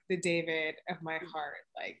like the David of my heart.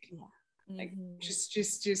 Like, just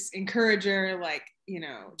encourager, like, you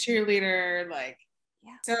know, cheerleader, like,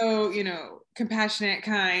 so, you know, compassionate,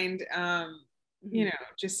 kind, you know,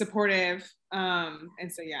 just supportive. And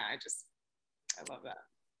so, I love that.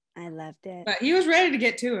 I loved it. But he was ready to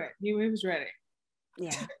get to it. He was ready.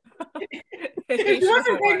 Yeah. He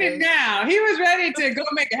wasn't pregnant now. He was ready to go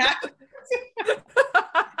make it happen.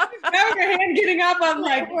 Now with her hand getting up, I'm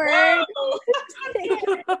like, whoa.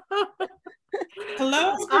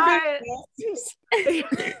 Hello.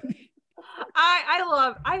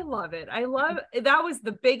 I love it. I love that was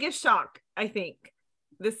the biggest shock, I think.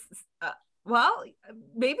 This well,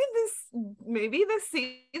 maybe this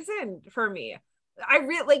season for me. I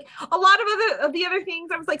really like a lot of the other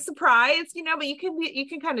things. I was like surprised, but you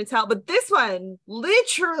can kind of tell. But this one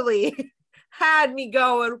literally had me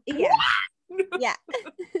going, yeah, yeah.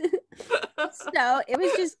 So it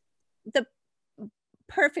was just the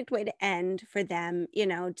perfect way to end for them.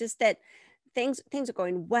 Just that things are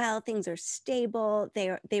going well, things are stable.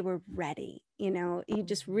 They were ready. You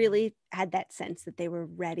just really had that sense that they were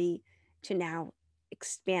ready to now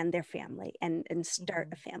expand their family and start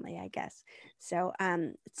a family, I guess. So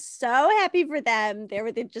so happy for them.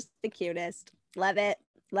 They're just the cutest. Love it.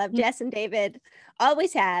 Love Jess and David.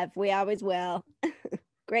 Always have. We always will.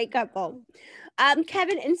 Great couple.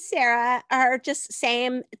 Kevin and Sarah are just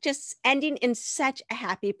ending in such a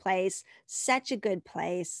happy place, such a good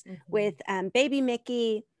place with baby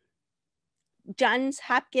Mickey, Johns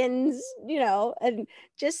Hopkins, and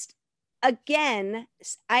just again,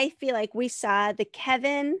 I feel like we saw the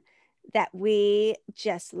Kevin that we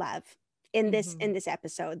just love in this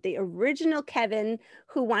episode. The original Kevin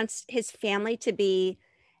who wants his family to be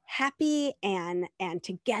happy and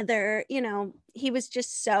together. He was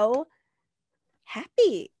just so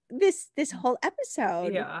happy this whole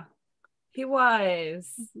episode. Yeah, he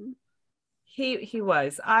was. He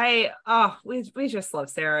was. We just love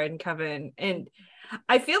Sarah and Kevin, and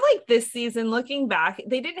I feel like this season, looking back,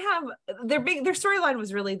 they didn't have their storyline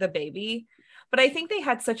was really the baby, but I think they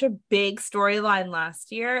had such a big storyline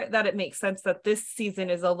last year that it makes sense that this season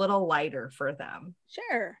is a little lighter for them.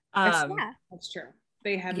 Sure. That's true.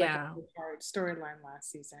 They had like a hard storyline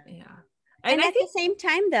last season. Yeah. And at the same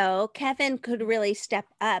time, though, Kevin could really step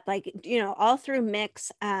up, like, all through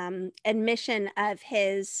Mick's admission of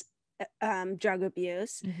his drug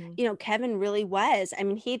abuse. Kevin really was. I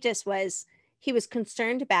mean, he was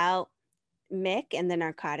concerned about Mick and the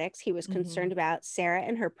narcotics. He was concerned about Sarah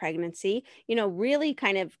and her pregnancy. Really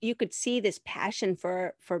kind of, you could see this passion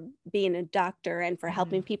for being a doctor and for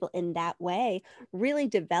helping people in that way really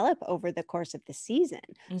develop over the course of the season.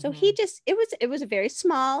 So it was a very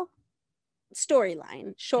small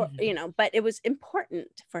storyline, short, but it was important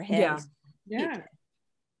for him. Yeah.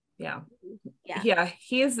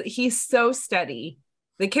 He's so steady.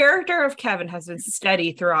 The character of Kevin has been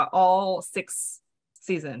steady throughout all 6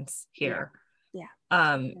 seasons here.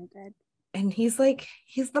 And he's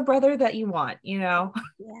the brother that you want,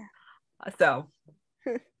 so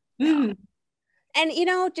and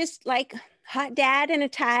just like hot dad in a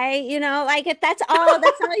tie, like that's all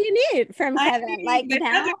you need from Kevin. Like, they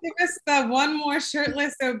had to give us the one more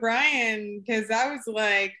shirtless O'Brien, because I was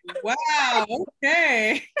like, wow,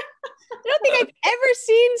 okay. I don't think I've ever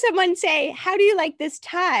seen someone say, how do you like this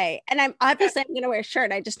tie? And I'm going to wear a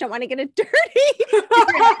shirt. I just don't want to get it dirty.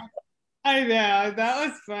 I know, that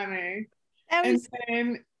was funny. And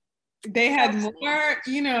then they had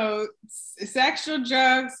more, sexual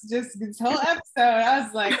jokes just this whole episode. I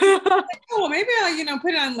was like, oh, well, maybe I'll,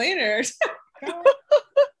 put it on later.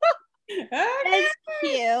 That's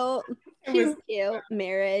cute. Cute.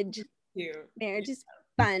 Marriage. Cute. Marriage is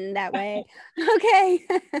fun that way. Okay.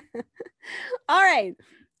 All right.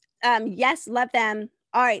 Yes, love them.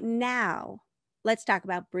 All right, now let's talk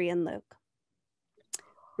about Bree and Luke.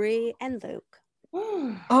 Bree and Luke.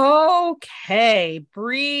 Okay,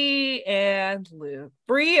 Bree and Luke.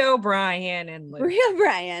 Bree O'Brien and Luke. Bree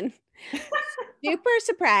O'Brien. Super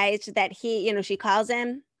surprised that she calls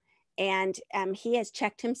him, and he has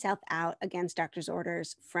checked himself out against doctor's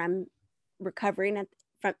orders from recovering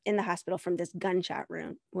in the hospital from this gunshot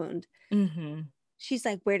wound. She's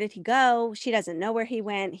like, where did he go? She doesn't know where he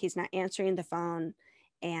went. He's not answering the phone.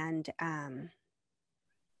 And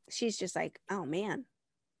she's just like, oh man,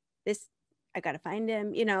 I got to find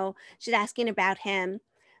him. She's asking about him.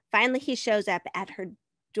 Finally, he shows up at her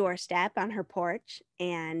doorstep on her porch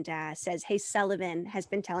and says, hey, Sullivan has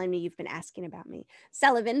been telling me you've been asking about me.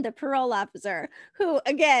 Sullivan, the parole officer, who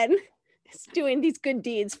again is doing these good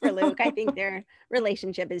deeds for Luke. I think their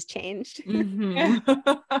relationship has changed.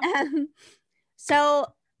 So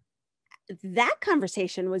that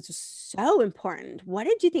conversation was so important. What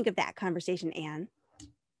did you think of that conversation, Anne?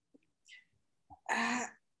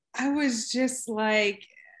 I was just like,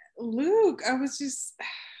 Luke, I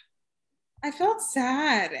felt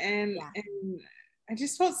sad. And I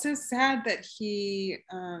just felt so sad that he,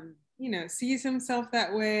 sees himself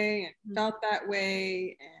that way and felt that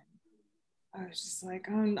way. And I was just like,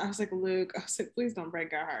 Luke, please don't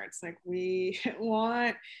break our hearts. Like, we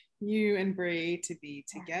want you and Bree to be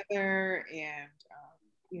together, and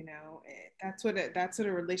that's what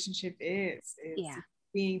a relationship is.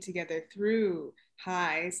 being together through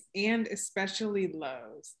highs and especially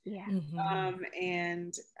lows. Yeah.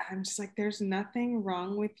 And I'm just like, there's nothing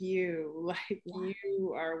wrong with you. Like,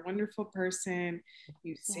 you are a wonderful person.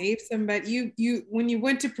 You saved somebody. You when you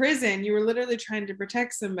went to prison, you were literally trying to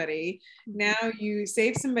protect somebody. Now you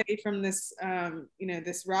saved somebody from this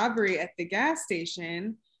this robbery at the gas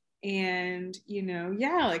station. And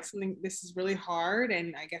like something, this is really hard,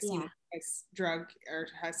 and I guess has drug or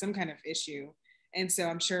has some kind of issue. And so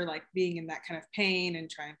I'm sure like being in that kind of pain and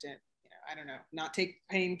trying to, I don't know, not take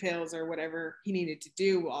pain pills or whatever he needed to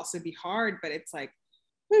do will also be hard. But it's like,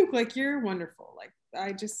 Luke, like, you're wonderful. Like,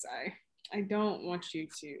 I don't want you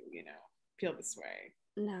to, feel this way.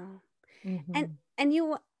 No. And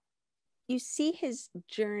you see his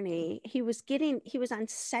journey. He was on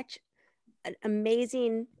such an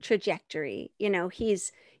amazing trajectory.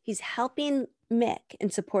 He's helping Mick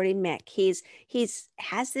and supporting Mick. He's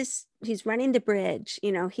running the bridge.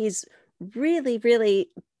 He's really, really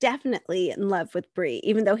definitely in love with Bree,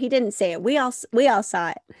 even though he didn't say it. We all saw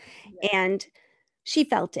it. Yeah. And she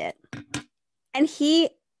felt it. And he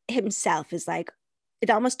himself is like, it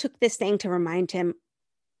almost took this thing to remind him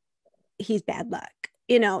he's bad luck,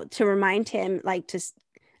 to remind him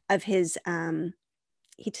of his,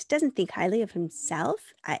 he just doesn't think highly of himself.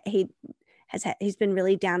 He's been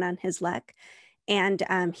really down on his luck, and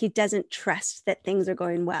he doesn't trust that things are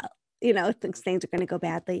going well. Thinks things are going to go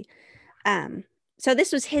badly. So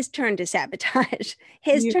this was his turn to sabotage.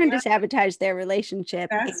 Turn to sabotage their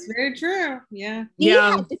relationship. That's very true. Yeah. He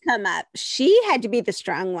had to come up. She had to be the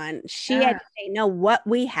strong one. She had to say, no, what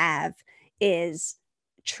we have is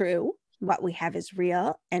true. What we have is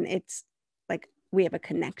real. And it's like, we have a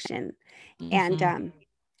connection. And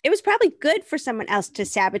it was probably good for someone else to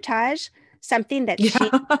sabotage something that she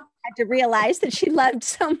had to realize that she loved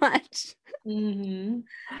so much. Yeah.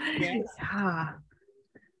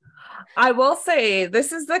 I will say,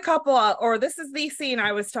 this is the scene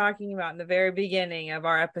I was talking about in the very beginning of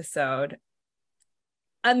our episode.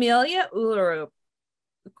 Amelia Ullerup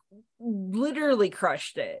literally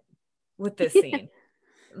crushed it with this scene.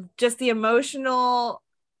 Just the emotional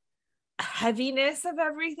heaviness of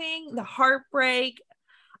everything, the heartbreak.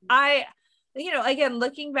 Again,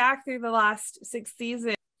 looking back through the last 6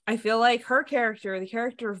 seasons, I feel like her character, the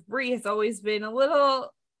character of Bree, has always been a little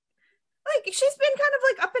like, she's been kind of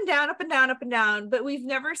like up and down, up and down, up and down, but we've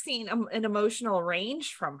never seen an emotional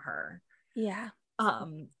range from her. Yeah.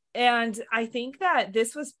 And I think that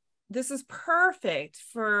this is perfect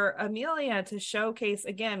for Amelia to showcase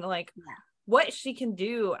again, like what she can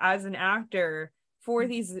do as an actor for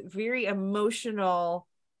these very emotional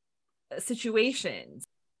situations.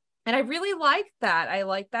 And I really liked that. I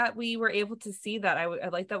like that we were able to see that. I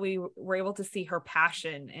like that we were able to see her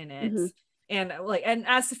passion in it. And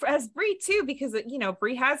as Bree too, because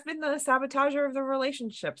Bree has been the sabotager of the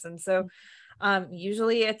relationships. And so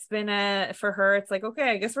usually it's been for her, it's like,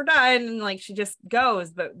 okay, I guess we're done. And like, she just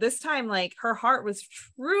goes. But this time, like, her heart was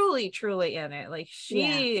truly, truly in it. Like,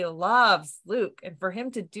 she loves Luke, and for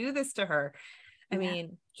him to do this to her, I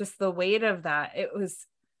mean, just the weight of that, it was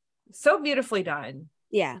so beautifully done.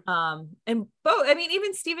 Yeah. And both, I mean,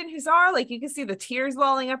 even Stephen Huszar, like, you can see the tears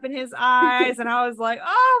welling up in his eyes. And I was like,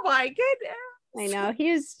 oh my goodness. I know,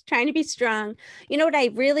 he was trying to be strong. You know what I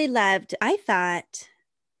really loved? I thought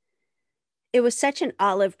it was such an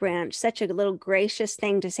olive branch, such a little gracious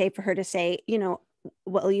thing to say for her to say,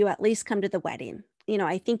 will you at least come to the wedding?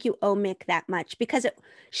 I think you owe Mick that much, because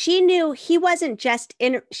she knew he wasn't just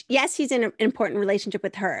yes, he's in an important relationship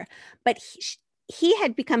with her, but he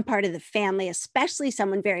had become part of the family, especially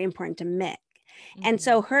someone very important to Mick. And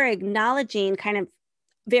so her acknowledging kind of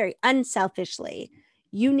very unselfishly,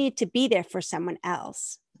 you need to be there for someone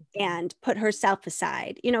else, and put herself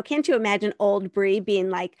aside. Can't you imagine old Bree being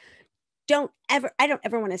like, I don't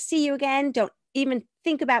ever want to see you again. Don't even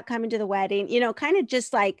think about coming to the wedding, kind of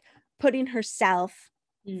just like putting herself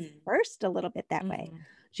first a little bit that way.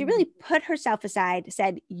 She really put herself aside,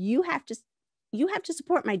 said, you have to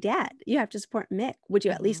support my dad. You have to support Mick. Would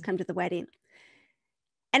you at least come to the wedding?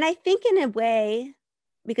 And I think in a way,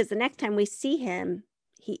 because the next time we see him,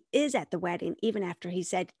 he is at the wedding, even after he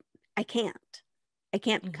said, I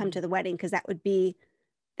can't come to the wedding, because that would be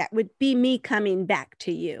me coming back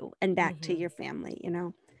to you and back to your family,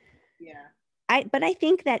 Yeah. But I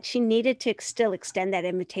think that she needed to still extend that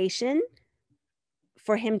invitation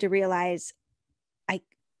for him to realize,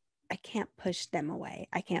 I can't push them away.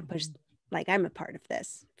 I can't push, like, I'm a part of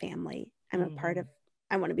this family. I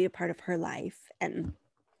want to be a part of her life. And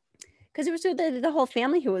because it was the whole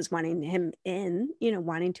family who was wanting him in,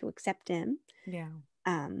 wanting to accept him. Yeah.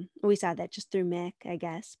 We saw that just through Mick, I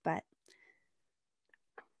guess, but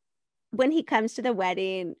when he comes to the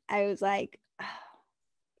wedding, I was like,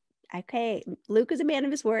 oh, okay, Luke is a man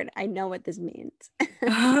of his word. I know what this means.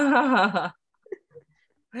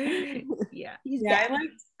 Yeah.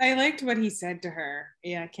 I liked what he said to her.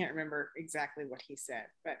 Yeah, I can't remember exactly what he said,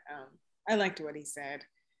 but I liked what he said.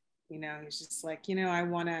 You know, he's just like, you know, I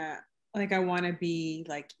wanna be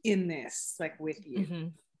like in this, like with you, Mm-hmm.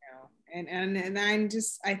 you know, and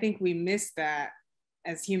I think we miss that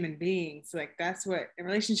as human beings. Like that's what a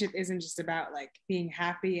relationship isn't just about, like being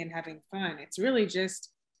happy and having fun. It's really just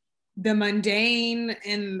the mundane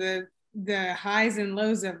and the highs and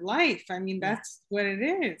lows of life. I mean, that's what it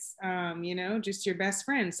is. You know, just your best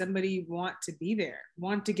friend, somebody you want to be there,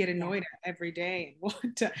 want to get annoyed at every day, and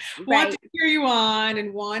want to cheer you on,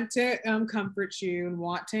 and want to comfort you, and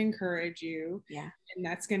want to encourage you. Yeah. And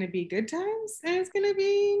that's going to be good times, and it's going to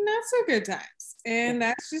be not so good times, and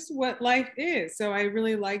that's just what life is. So I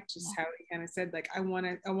really like just how he kind of said, like, I want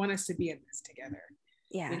us to be in this together.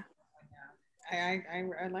 Yeah. You know? I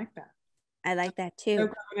like that. I like that too. So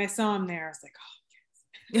when I saw him there, I was like, oh,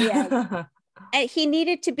 yes. Yeah. And he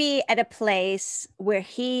needed to be at a place where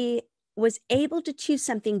he was able to choose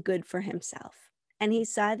something good for himself. And he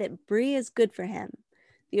saw that Bree is good for him.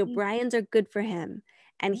 The O'Briens are good for him.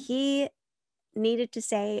 And he needed to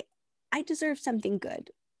say, I deserve something good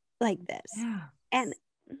like this. Yeah. And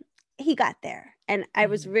he got there. And I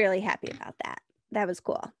was really happy about that. That was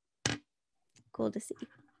cool. Cool to see.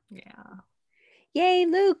 Yeah. Yay,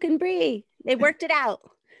 Luke and Bree. They worked it out.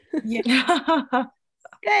 Yeah.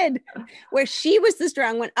 Good. Where she was the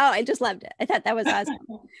strong one. Oh, I just loved it. I thought that was awesome.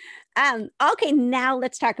 Okay, now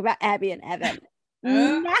let's talk about Abby and Evan.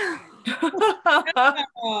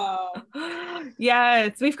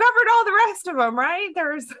 Yes, we've covered all the rest of them, right?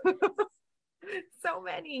 There's so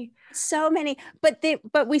many.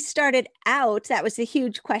 But we started out, that was a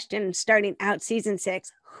huge question starting out season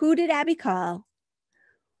 6. Who did Abby call?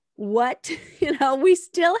 What, we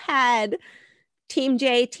still had Team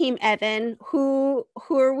J, Team Evan. Who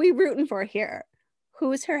are we rooting for here?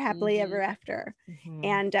 Who's her happily ever after?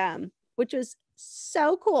 And which was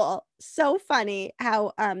so cool, so funny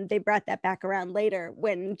how they brought that back around later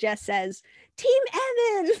when Jess says, Team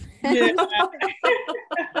Evan. Yeah.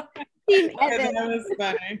 Team Evan. That was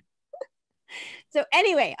funny. So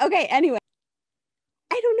anyway.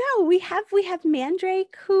 I don't know. We have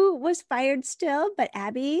Mandrake, who was fired still, but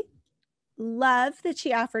Abby, love that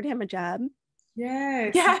she offered him a job.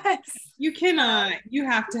 Yes. You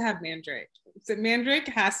have to have Mandrake. So Mandrake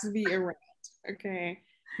has to be around. Okay.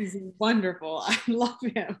 He's wonderful. I love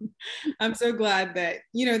him. I'm so glad that,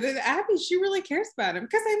 that Abby, she really cares about him.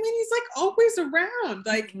 Because he's like always around.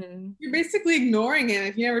 Like you're basically ignoring him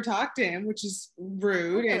if you never talk to him, which is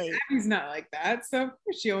rude. Totally. And Abby's not like that. So of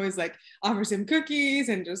course she always like offers him cookies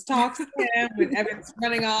and just talks to him when Evan's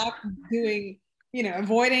running off doing,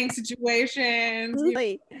 avoiding situations.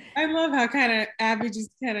 Really? I love how kind of Abby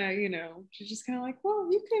just kind of, she's just kind of like, well,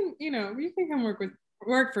 you can come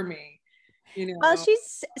work for me. Well,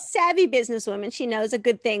 she's a savvy businesswoman. She knows a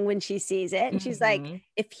good thing when she sees it. And she's like,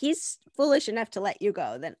 if he's foolish enough to let you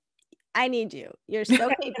go, then I need you. You're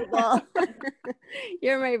so capable.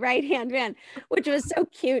 You're my right-hand man, which was so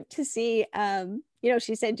cute to see.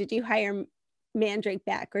 She said, did you hire Mandrake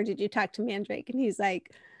back or did you talk to Mandrake? And he's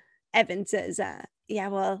like, Evan says, yeah,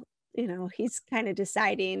 well, he's kind of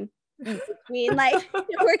deciding between like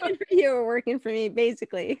working for you or working for me,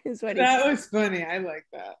 basically, is what he said. That was funny. I like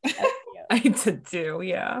that. I did too,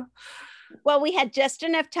 yeah. Well, we had just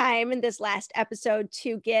enough time in this last episode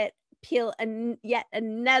to peel yet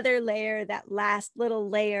another layer, that last little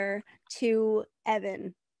layer to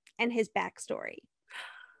Evan and his backstory.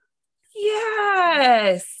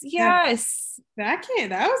 Yes. That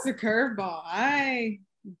was a curveball. I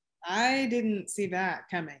didn't see that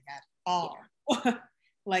coming at all. Yeah.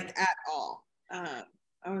 At all. I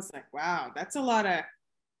was like, wow, that's a lot of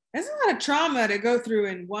trauma to go through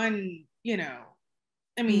in one,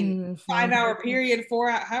 5-hour period, 4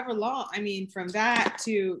 hours, however long. From that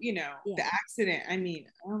to, the accident.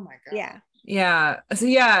 Oh my God. Yeah.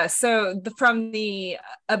 So from the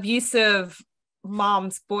abusive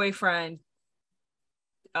mom's boyfriend,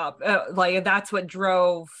 that's what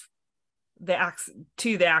drove the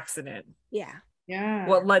accident. Yeah.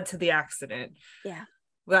 What led to the accident. Yeah.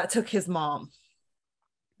 That took his mom.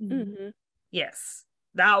 Mm-hmm. Yes.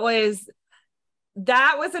 That was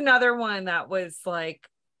another one that was like,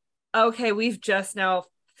 okay, we've just now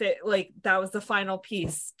fit, like that was the final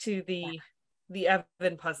piece to the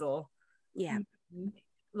Evan puzzle. Yeah.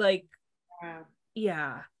 Like,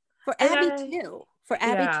 For Abby too.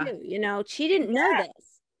 She didn't know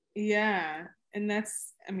this. Yeah.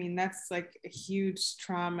 that's, I mean, that's like a huge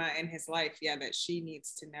trauma in his life, that she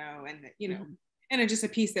needs to know, and that, and it's just a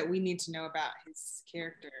piece that we need to know about his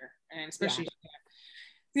character, and especially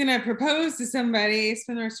you're gonna propose to somebody,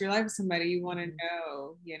 spend the rest of your life with somebody, you want to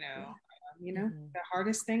know, the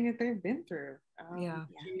hardest thing that they've been through. He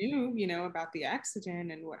knew, about the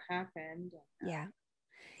accident and what happened.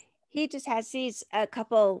 He just has these a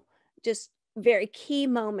couple just very key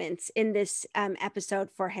moments in this episode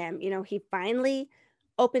for him. He finally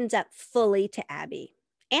opens up fully to Abby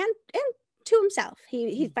and to himself.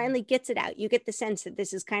 He finally gets it out. You get the sense that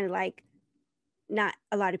this is kind of like, not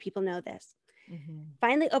a lot of people know this.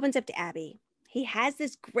 Finally opens up to Abby. He has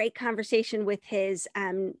this great conversation with his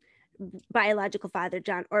biological father,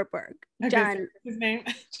 John Ortberg. John, his name.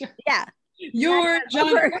 Yeah. You're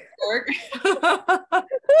John Ortberg. Who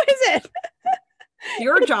is it?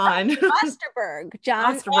 You're John. Osterberg.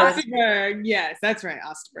 John Osterberg. Yes, that's right.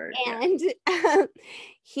 Osterberg. And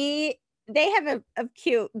they have a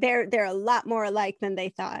cute, they're a lot more alike than they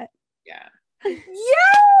thought. Yeah.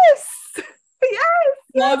 Yes.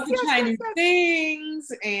 Love to try new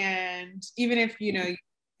things, and even if you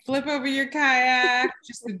flip over your kayak,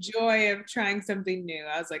 just the joy of trying something new.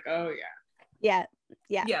 I was like, oh yeah.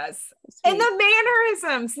 Yes. Sweet. And the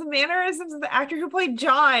mannerisms of the actor who played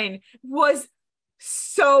John was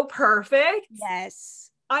so perfect.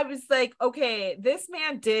 Yes. I was like, okay, this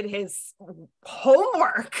man did his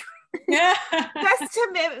homework. yeah. Just to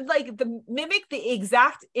mimic the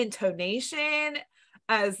exact intonation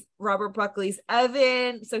as Robert Buckley's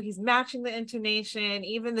Evan. So he's matching the intonation,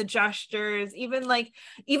 even the gestures, even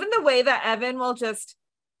the way that Evan will just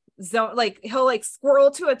he'll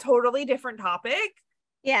squirrel to a totally different topic.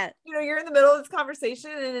 Yeah. You're in the middle of this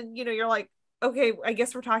conversation and you're like, okay, I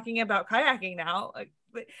guess we're talking about kayaking now.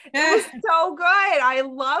 It was so good. I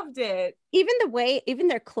loved it. Even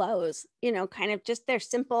their clothes, kind of just their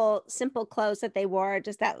simple clothes that they wore,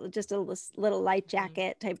 just a little light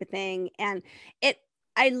jacket type of thing. And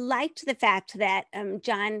I liked the fact that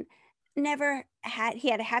John he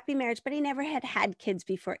had a happy marriage, but he never had kids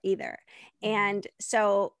before either. And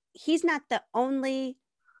so he's not the only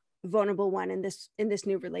vulnerable one in this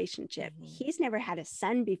new relationship. He's never had a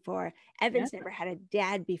son before. Evan's never had a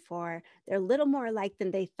dad before. They're a little more alike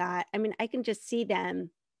than they thought. I mean, I can see them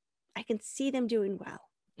doing well.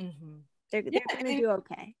 They're going to do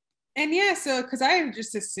okay. And so because I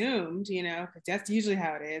just assumed, because that's usually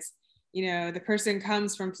how it is, the person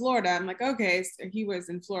comes from Florida. I'm like, okay, so he was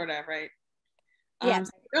in Florida, right? So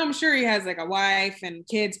I'm sure he has a wife and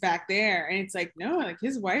kids back there, and it's like, no,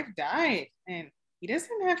 his wife died and he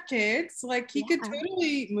doesn't have kids. He could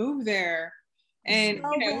totally move there and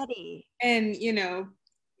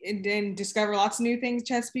and then discover lots of new things,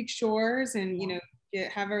 Chesapeake Shores, and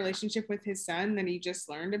have a relationship with his son that he just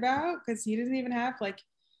learned about, because he doesn't even have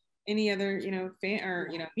any other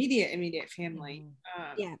immediate family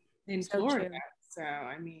in Florida. True. So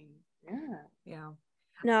I mean,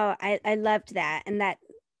 no, I loved that. And that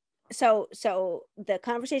so the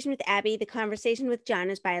conversation with Abby, the conversation with John,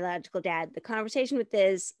 his biological dad, the conversation with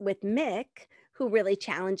Mick, who really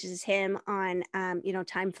challenges him on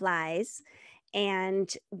time flies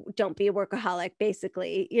and don't be a workaholic,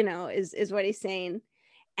 basically, is what he's saying.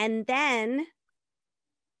 And then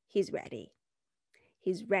he's ready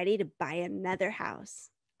to buy another house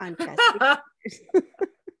on Chesapeake.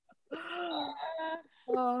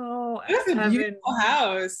 Oh, that's a beautiful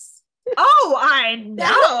house. Oh, I know.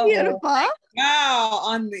 That's beautiful. Wow,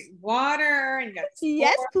 on the water, and you got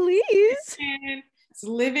yes, please. His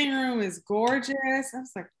living room is gorgeous. I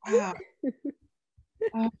was like, wow.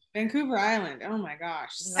 Vancouver Island. Oh my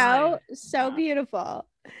gosh. So beautiful.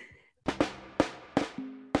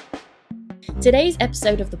 Today's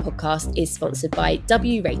episode of the podcast is sponsored by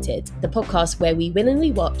W Rated, the podcast where we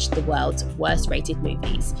willingly watch the world's worst rated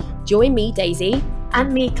movies. Join me, Daisy,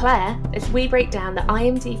 and me, Claire, as we break down the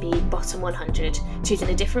IMDb Bottom 100, choosing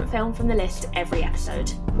a different film from the list every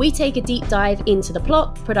episode. We take a deep dive into the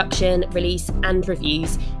plot, production, release, and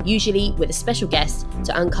reviews, usually with a special guest,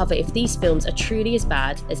 to uncover if these films are truly as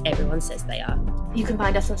bad as everyone says they are. You can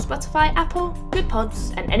find us on Spotify, Apple, Good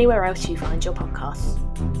Pods, and anywhere else you find your podcasts.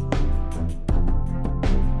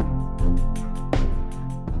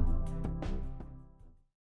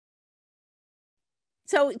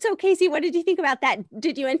 So Kaycee, what did you think about that?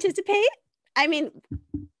 Did you anticipate? I mean,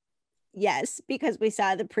 yes, because we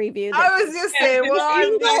saw the preview. I was just saying,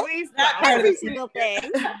 every single thing.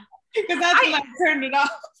 Because that's when I turned it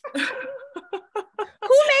off.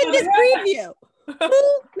 Who made this preview?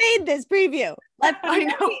 Who made this preview? I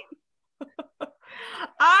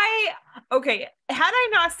know. Okay, had I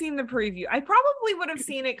not seen the preview, I probably would have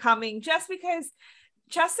seen it coming, just because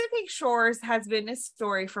Chesapeake Shores has been a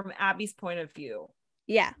story from Abby's point of view.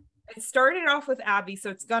 Yeah. It started off with Abby,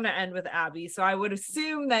 so it's going to end with Abby. So I would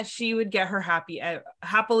assume that she would get her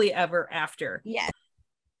happily ever after. Yes.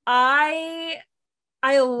 I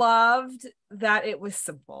loved that it was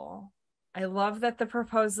simple. I love that the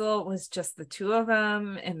proposal was just the two of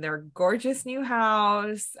them in their gorgeous new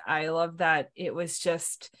house. I love that it was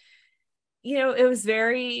just, it was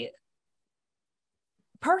very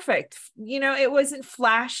perfect. It wasn't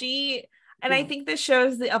flashy. And I think this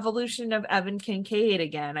shows the evolution of Evan Kincaid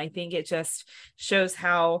again. I think it just shows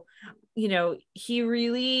how, he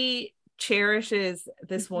really cherishes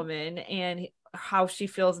this woman and how she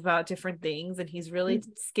feels about different things. And he's really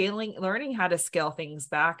learning how to scale things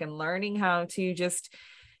back and learning how to just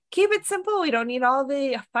keep it simple. We don't need all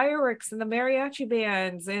the fireworks and the mariachi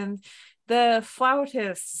bands and the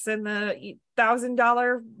flautists and the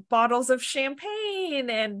 $1,000 bottles of champagne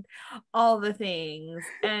and all the things.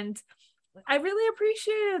 And I really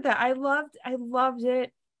appreciated that. I loved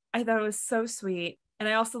it. I thought it was so sweet. And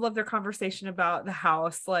I also love their conversation about the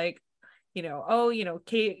house. Like, Kari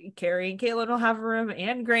and Caitlin will have a room,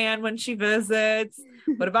 and Gran when she visits.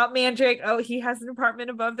 What about Mandrake? Oh, he has an apartment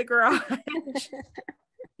above the garage.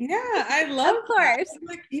 Yeah, I love Of course. that.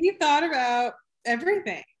 Like, he thought about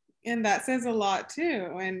everything. And that says a lot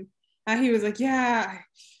too. And he was like, yeah,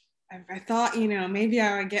 I thought, maybe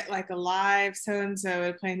I would get like a live so-and-so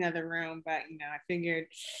would play another room, but, I figured,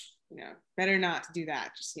 better not to do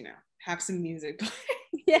that. Just, have some music play.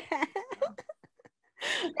 Yeah.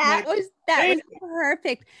 That was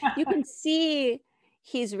perfect. You can see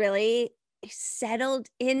he's really settled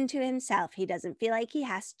into himself. He doesn't feel like he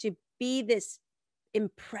has to be this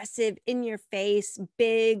impressive, in your face,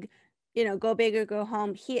 big, go big or go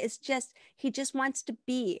home. He just wants to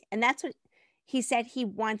be. And that's what he said. He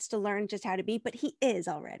wants to learn just how to be, but he is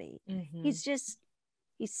already. Mm-hmm. He's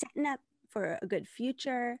setting up for a good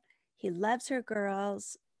future. He loves her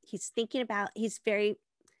girls. He's thinking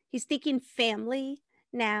family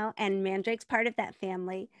now, and Mandrake's part of that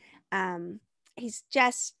family. He's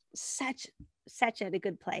just such at a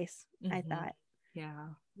good place, I thought. Yeah.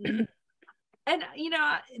 And,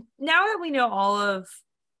 now that we know all of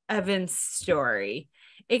Evan's story,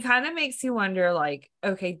 it kind of makes you wonder, like,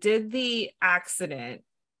 okay, did the accident,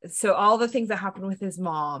 so all the things that happened with his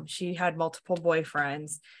mom, she had multiple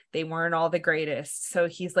boyfriends, they weren't all the greatest, so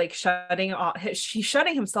he's like he's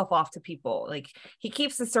shutting himself off to people. Like, he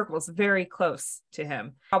keeps the circles very close to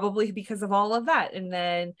him, probably because of all of that. And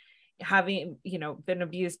then having been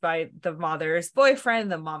abused by the mother's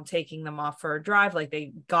boyfriend, the mom taking them off for a drive, like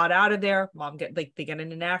they got out of there, they get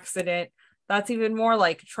in an accident, that's even more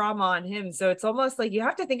like trauma on him. So it's almost like you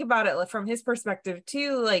have to think about it from his perspective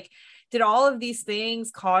too. Like, did all of these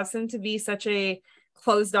things cause him to be such a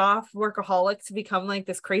closed off workaholic, to become like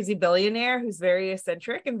this crazy billionaire who's very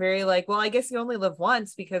eccentric and very like, well, I guess you only live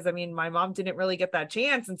once, because my mom didn't really get that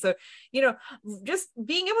chance. And so, just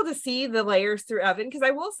being able to see the layers through Evan, because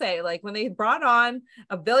I will say, like, when they brought on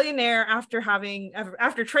a billionaire after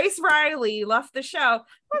Trace Riley left the show,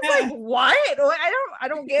 I was like, what? I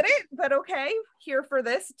don't get it, but okay, here for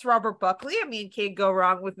this. It's Robert Buckley. I mean, can't go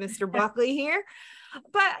wrong with Mr. Buckley here.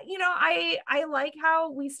 But, I like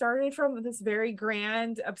how we started from this very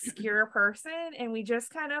grand, obscure person, and we just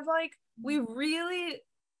kind of like, we really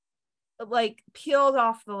like peeled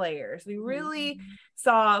off the layers. We really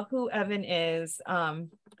saw who Evan is, and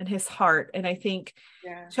his heart. And I think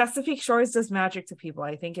Chesapeake Shores does magic to people.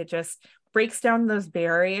 I think it just breaks down those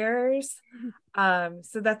barriers, so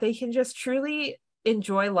that they can just truly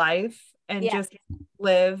enjoy life and just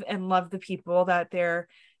live and love the people that they're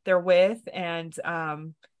with, and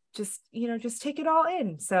just take it all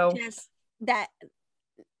in. So just that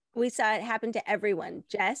we saw it happen to everyone.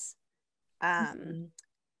 Jess,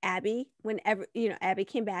 Abby, whenever Abby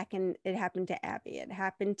came back, and it happened to Abby. It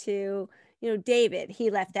happened to David. He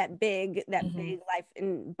left that big life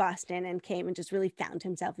in Boston and came and just really found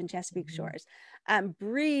himself in Chesapeake Shores.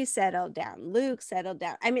 Bree settled down. Luke settled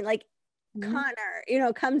down. I mean, like,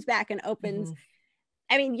 Connor comes back and opens.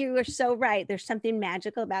 I mean, you were so right. There's something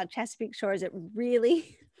magical about Chesapeake Shores. It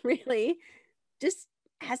really, really just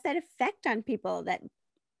has that effect on people, that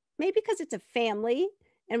maybe because it's a family,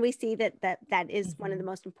 and we see that is one of the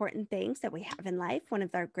most important things that we have in life. One of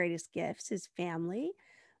our greatest gifts is family.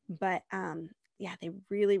 But they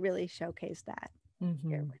really, really showcase that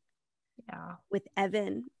here with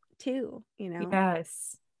Evan too,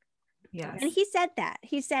 Yes. And he said that.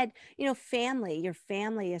 He said, family, your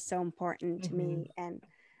family is so important to me. And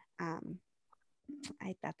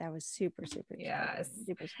I thought that was super, super,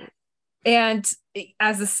 super sweet. And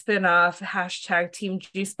as a spinoff, hashtag Team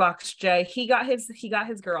Juicebox J, he got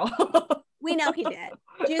his girl. We know he did.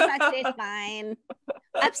 Juicebox J's fine.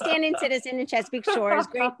 Upstanding citizen in Chesapeake Shores,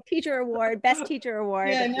 great teacher award, best teacher award.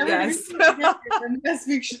 Yeah, never Yes.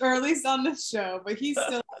 Chesapeake, or at least on this show, but he's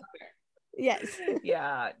still out there. Yes.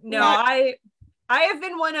 Yeah. No, I have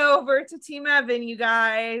been won over to Team Evan, you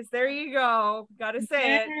guys. There you go. Gotta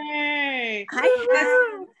say it. Yay.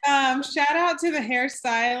 I have. Shout out to the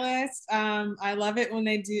hairstylist. I love it when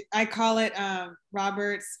they do, I call it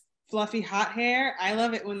Robert's fluffy hot hair. I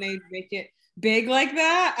love it when they make it big like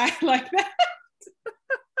that. I like that.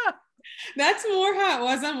 That's more how it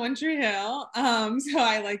was on One Tree Hill. So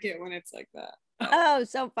I like it when it's like that. Oh,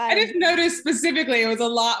 so fun. I just noticed specifically it was a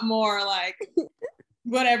lot more like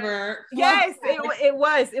whatever. Yes, it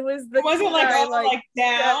was. It wasn't like all like like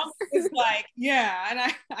down. yes. It's like, yeah, and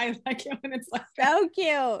I like it when it's like So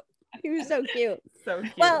cute. He was so cute. So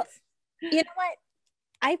cute. Well, you know what?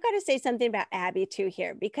 I've got to say something about Abby too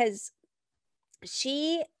here, because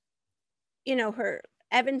she, you know,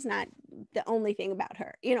 Evan's not the only thing about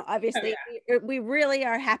her. You know, obviously we really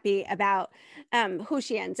are happy about who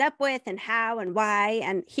she ends up with and how and why.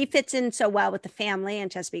 And he fits in so well with the family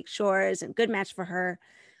and Chesapeake Shores, and good match for her.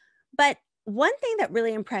 But one thing that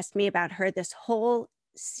really impressed me about her this whole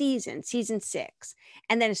season 6,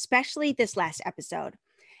 and then especially this last episode,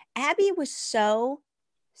 Abby was so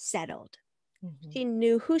settled. Mm-hmm. She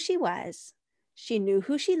knew who she was. She knew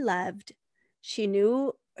who she loved. She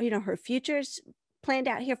knew, you know, her future's planned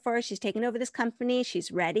out here for her. She's taken over this company.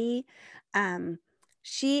 She's ready.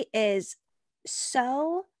 She is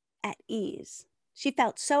so at ease. She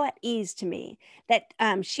felt so at ease to me that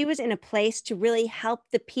she was in a place to really help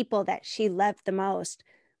the people that she loved the most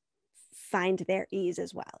find their ease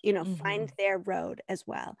as well, you know, find their road as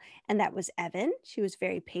well. And that was Evan. She was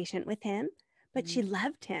very patient with him, but she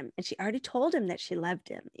loved him, and she already told him that she loved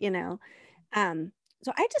him, you know.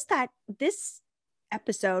 So I just thought this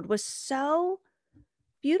episode was so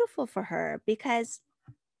beautiful for her, because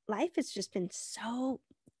life has just been so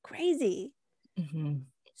crazy,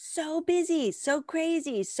 so busy, so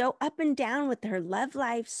crazy, so up and down with her love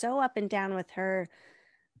life, so up and down with her,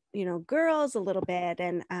 you know, girls a little bit,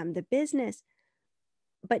 and the business.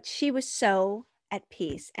 But she was so at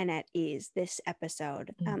peace and at ease this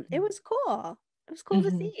episode. It was cool. It was cool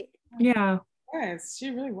to see. Yeah. Yes, she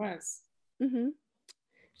really was.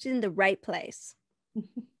 She's in the right place.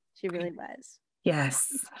 She really was. Yes.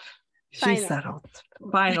 Finally. She's settled.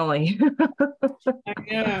 Finally.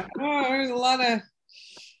 Yeah. Oh, there's a lot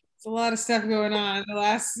of stuff going on. The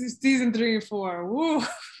last season 3 and 4. Woo.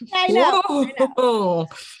 I know.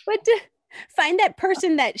 But to find that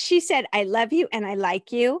person that she said, I love you and I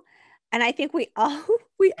like you. And I think we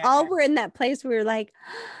all were in that place where we were like,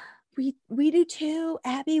 we do too,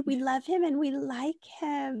 Abby. We love him and we like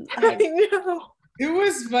him. I know. It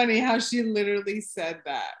was funny how she literally said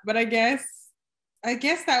that. But I guess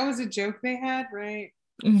that was a joke they had, right?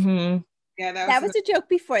 Yeah, that was a joke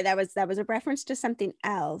before. That was a reference to something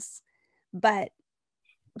else. But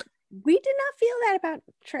we did not feel that about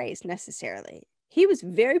Trace necessarily. He was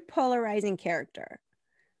very polarizing character.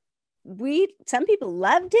 Some people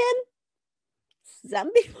loved him.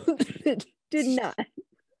 Some people did not.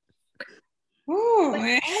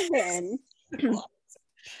 Ooh,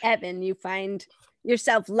 Evan, you find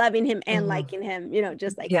yourself loving him and liking him, you know,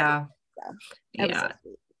 just like yeah. So, yeah.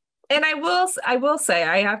 So and I will say,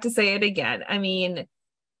 I have to say it again. I mean,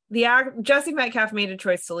 Jesse Metcalfe made a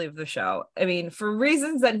choice to leave the show. I mean, for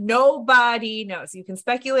reasons that nobody knows. You can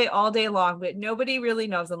speculate all day long, but nobody really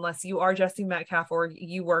knows unless you are Jesse Metcalfe or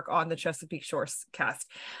you work on the Chesapeake Shores cast.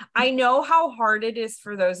 I know how hard it is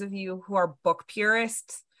for those of you who are book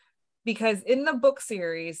purists, because in the book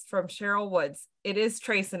series from Cheryl Woods, it is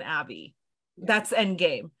Trace and Abby. That's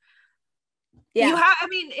Endgame. Yeah. You have, I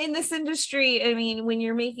mean, in this industry, I mean, when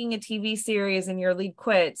you're making a TV series and your lead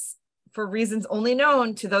quits for reasons only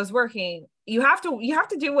known to those working, you have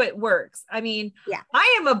to do what works. I mean, yeah.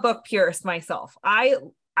 I am a book purist myself. I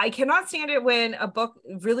cannot stand it when a book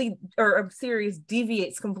really, or a series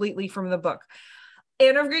deviates completely from the book.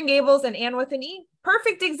 Anne of Green Gables and Anne with an E,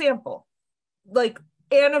 perfect example. Like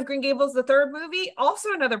Anne of Green Gables, the third movie,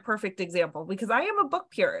 also another perfect example, because I am a book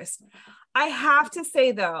purist. I have to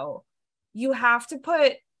say though, you have to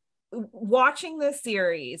put watching this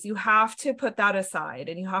series, you have to put that aside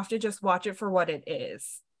and you have to just watch it for what it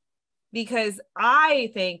is. Because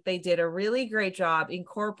I think they did a really great job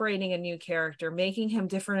incorporating a new character, making him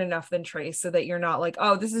different enough than Trace so that you're not like,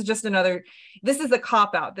 oh, this is a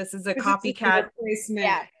cop out. This is a copycat.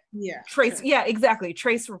 Yeah. trace. Sure. Yeah, exactly.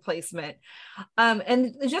 Trace replacement.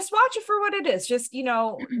 And just watch it for what it is. Just,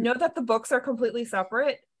 know that the books are completely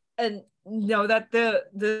separate, and know that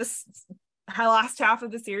this last half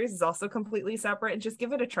of the series is also completely separate, and just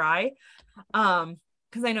give it a try.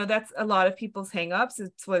 Because I know that's a lot of people's hangups.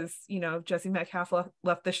 It was, Jesse Metcalfe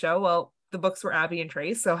left the show. Well, the books were Abby and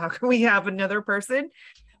Trace, so how can we have another person?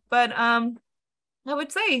 But I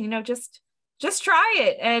would say, just try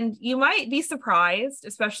it, and you might be surprised,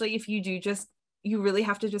 especially if you really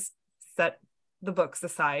have to just set the books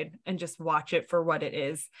aside and just watch it for what it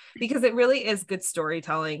is, because it really is good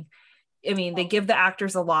storytelling. I mean, they give the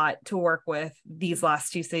actors a lot to work with these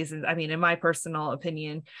last 2 seasons. I mean, in my personal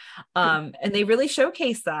opinion, and they really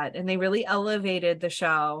showcased that, and they really elevated the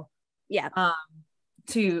show. Yeah.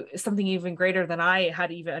 To something even greater than I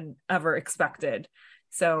had even ever expected.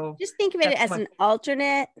 So just think of it as an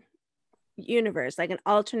alternate universe, like an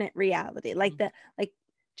alternate reality,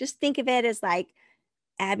 just think of it as like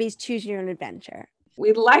Abby's Choose Your Own Adventure.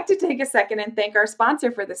 We'd like to take a second and thank our sponsor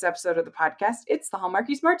for this episode of the podcast. It's the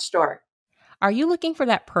Hallmarkies merch store. Are you looking for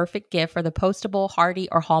that perfect gift for the postable, Hardy,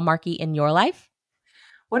 or Hallmarky in your life?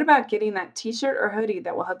 What about getting that t-shirt or hoodie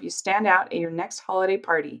that will help you stand out at your next holiday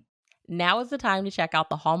party? Now is the time to check out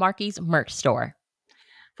the Hallmarkies merch store.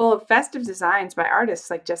 Full of festive designs by artists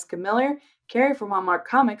like Jessica Miller, Kari from Hallmark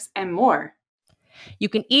Comics, and more. You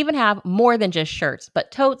can even have more than just shirts,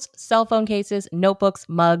 but totes, cell phone cases, notebooks,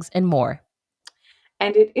 mugs, and more.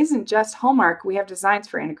 And it isn't just Hallmark. We have designs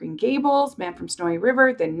for Anna Green Gables, Man from Snowy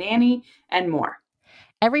River, The Nanny, and more.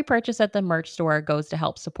 Every purchase at the merch store goes to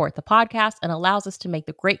help support the podcast and allows us to make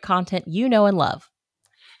the great content you know and love.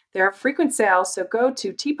 There are frequent sales, so go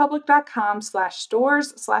to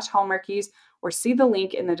tpublic.com/stores/Hallmarkies or see the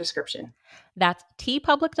link in the description. That's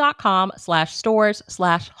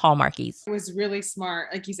tpublic.com/stores/Hallmarkies. It was really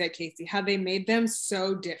smart, like you said, Kaycee, how they made them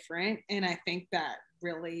so different. And I think that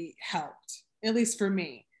really helped, at least for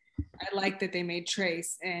me. I like that they made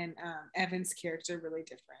Trace and Evan's character really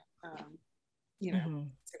different.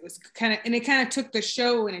 It was kind of took the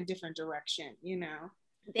show in a different direction,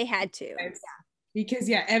 They had to. Because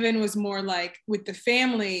Evan was more like with the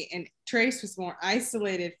family, and Trace was more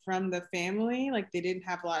isolated from the family. Like they didn't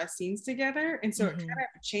have a lot of scenes together, and so it kind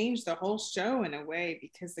of changed the whole show in a way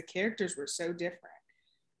because the characters were so different.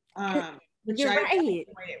 Which I right. the way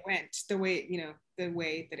it went, the way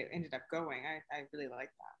that it ended up going, I really like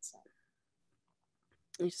that. So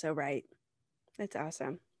you're so right. That's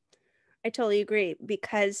awesome. I totally agree,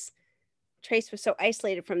 because Trace was so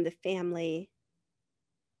isolated from the family.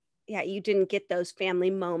 Yeah, you didn't get those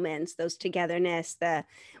family moments, those togetherness,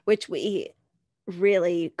 which we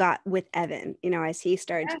really got with Evan, as he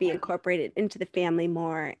started to be incorporated into the family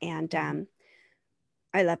more. And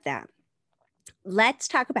I love that. Let's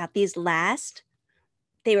talk about they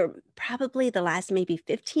were probably the last maybe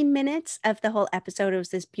 15 minutes of the whole episode. It was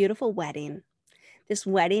this beautiful wedding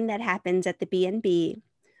that happens at the B&B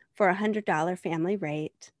for $100 family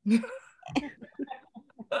rate.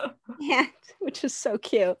 Which is so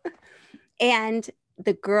cute. And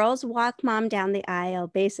the girls walk mom down the aisle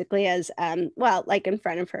basically as like in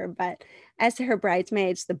front of her, but as her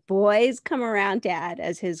bridesmaids. The boys come around dad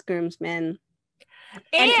as his groomsmen.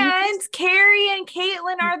 And Kari and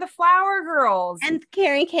Caitlin are the flower girls. And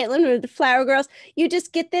Kari and Caitlin are the flower girls. You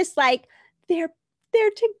just get this like they're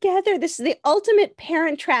together. This is the ultimate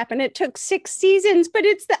parent trap, and it took 6 seasons, but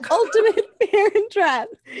it's the ultimate parent trap.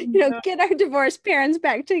 Get our divorced parents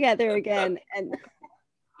back together again. And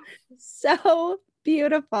so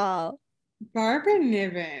beautiful. Barbara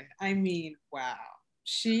Niven, I mean, wow,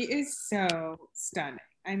 she is so stunning.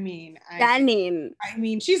 Stunning.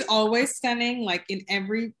 She's always stunning, like in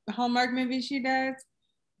every Hallmark movie she does,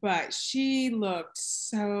 but she looked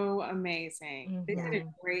so amazing. They did a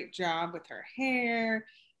great job with her hair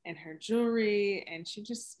and her jewelry, and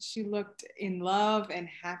she looked in love and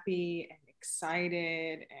happy and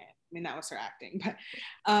excited. And that was her acting,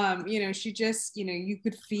 but she just, I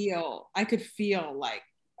could feel like,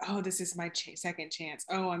 oh, this is my second chance.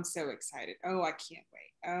 Oh, I'm so excited. Oh, I can't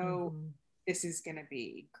wait. Oh, this is gonna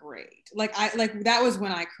be great. Like that was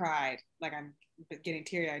when I cried. Like I'm getting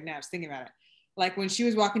teary-eyed now. I was thinking about it. Like when she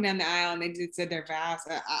was walking down the aisle and they said their vows,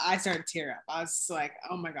 I started to tear up. I was like,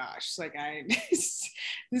 oh my gosh, like this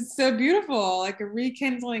is so beautiful. Like a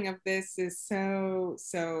rekindling of this is so,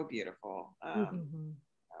 so beautiful. Oh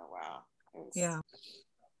wow. Yeah.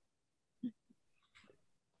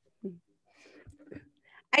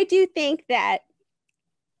 I do think that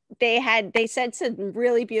they said some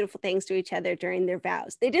really beautiful things to each other during their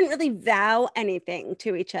vows. They didn't really vow anything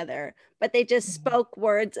to each other, but they just spoke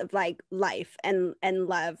words of like life and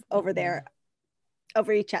love over their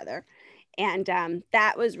over each other. And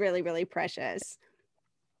that was really, really precious.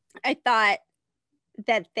 I thought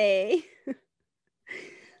that they,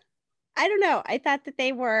 I don't know, I thought that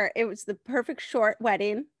it was the perfect short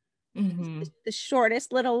wedding, the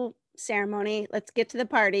shortest little ceremony. Let's get to the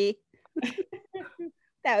party.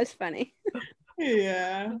 That was funny.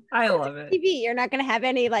 Yeah. I love it. TV, you're not going to have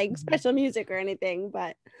any like special music or anything,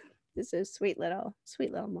 but this is a sweet little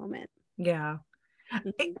moment. Yeah.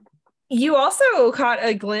 You also caught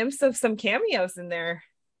a glimpse of some cameos in there.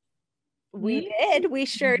 We did. We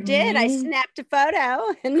sure did. I snapped a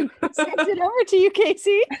photo and sent it over to you,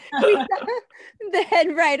 Kaycee. We saw the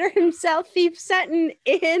head writer himself, Thief Sutton,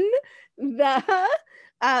 in the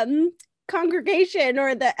congregation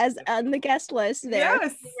or as on the guest list there.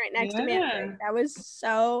 Yes. Right next to me. That was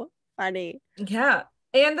so funny. Yeah.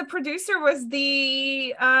 And the producer was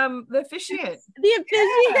the officiant. The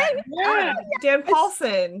officiant? Yeah. Dan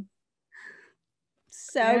Paulson.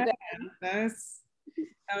 So good.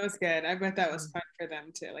 That was good. I bet that was fun for them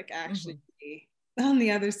to like actually be on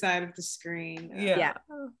the other side of the screen. Yeah.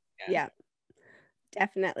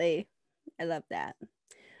 Definitely. I love that.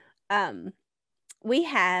 We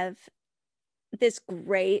have this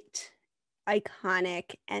great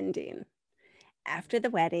iconic ending. After the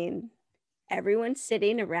wedding, everyone's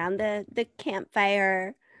sitting around the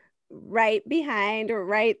campfire right behind or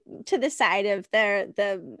right to the side of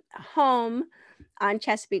the home on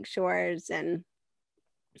Chesapeake Shores, and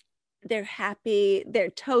they're happy,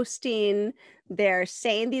 they're toasting, they're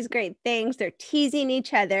saying these great things, they're teasing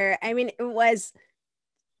each other. I mean, it was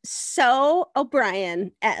so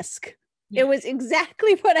O'Brien-esque. It was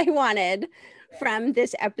exactly what I wanted from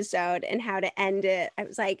this episode and how to end it. I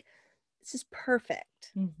was like, this is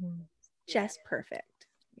perfect. Just perfect.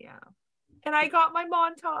 Yeah. And I got my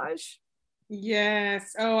montage.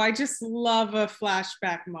 Yes. Oh, I just love a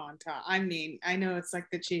flashback montage. I mean, I know it's like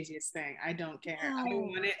the cheesiest thing. I don't care. I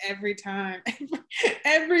want it every time.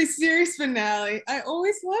 Every series finale. I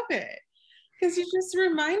always love it. Because you're just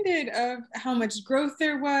reminded of how much growth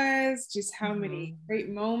there was, just how many great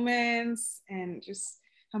moments, and just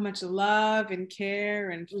how much love and care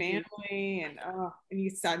and family. And and you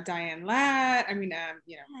saw Diane Ladd. I mean,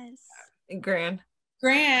 And Gran,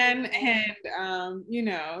 and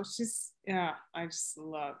it's just I just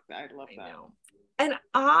love that. I love that. And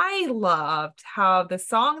I loved how the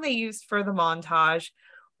song they used for the montage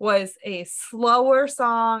was a slower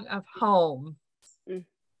song of Home.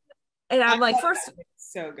 And I'm like, first,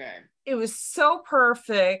 so good. It was so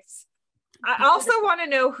perfect. I also want to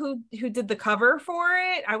know who did the cover for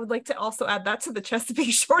it. I would like to also add that to the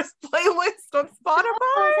Chesapeake Shores playlist on Spotify.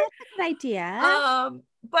 Oh, that's a good idea.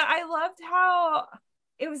 But I loved how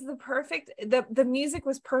it was the perfect, the music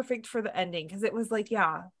was perfect for the ending, because it was like,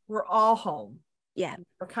 yeah, we're all home. Yeah.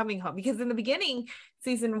 We're coming home. Because in the beginning,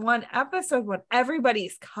 season 1, episode 1,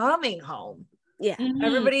 everybody's coming home. Yeah.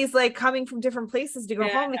 Everybody's like coming from different places to go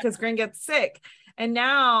home because Gran gets sick. And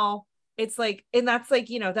now it's like, and that's like,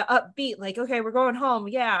 the upbeat, like, okay, we're going home.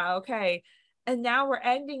 Yeah. Okay. And now we're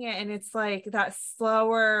ending it. And it's like that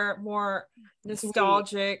slower, more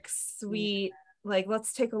nostalgic, sweet, like,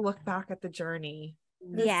 let's take a look back at the journey.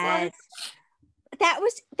 Yes. That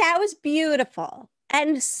was beautiful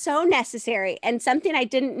and so necessary, and something I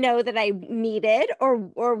didn't know that I needed or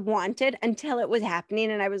wanted until it was happening.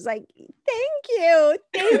 And I was like, thank you.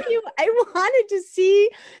 I wanted to see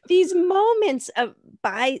these moments of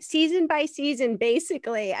by season,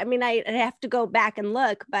 basically. I mean, I'd have to go back and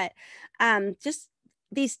look, but just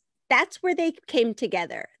these, that's where they came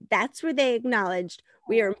together. That's where they acknowledged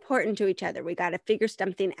we are important to each other. We got to figure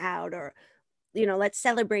something out, or, let's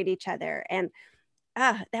celebrate each other. And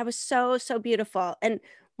that was so, so beautiful. And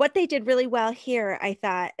what they did really well here, I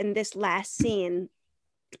thought, in this last scene,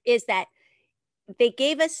 is that they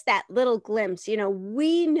gave us that little glimpse.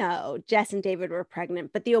 We know Jess and David were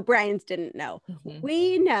pregnant, but the O'Briens didn't know.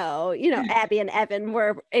 We know, Abby and Evan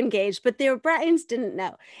were engaged, but the O'Briens didn't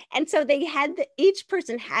know. And so they had each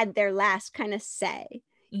person had their last kind of say,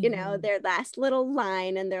 their last little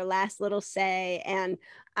line and their last little say. And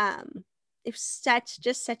it was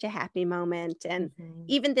such a happy moment. And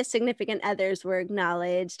even the significant others were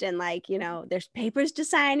acknowledged, and like, there's papers to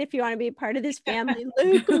sign if you want to be a part of this family.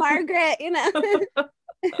 Luke, Margaret,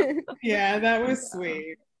 Yeah, that was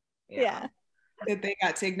sweet. Yeah. That they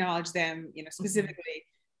got to acknowledge them, specifically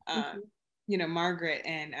Margaret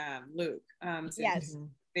and Luke. Yes.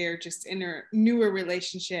 They're just in a newer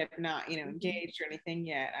relationship, not engaged or anything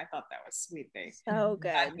yet. I thought that was sweet. So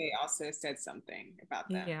good. They also said something about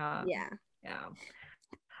them. Yeah.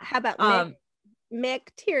 How about Mick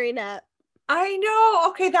tearing up? I know.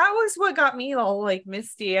 Okay, that was what got me all like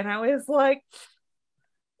misty, and I was like,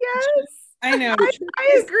 Yes. I know.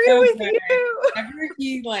 I agree So with good. you. Whenever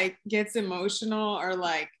he like gets emotional or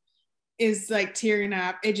like is like tearing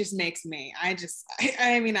up, it just makes me.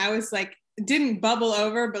 I mean, I was like, didn't bubble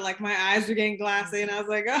over, but like my eyes were getting glassy, and I was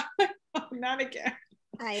like, oh, not again.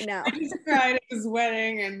 I know. I just cried at his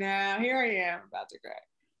wedding, and now here I am about to cry.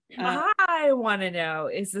 I want to know,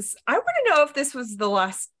 I want to know if this was the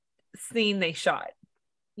last scene they shot.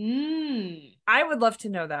 I would love to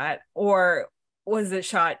know that. Or was it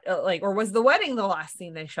shot or was the wedding the last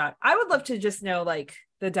scene they shot? I would love to just know like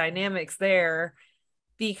the dynamics there,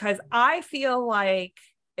 because I feel like,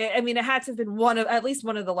 I mean, it had to have been at least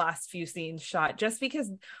one of the last few scenes shot, just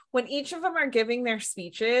because when each of them are giving their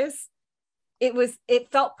speeches,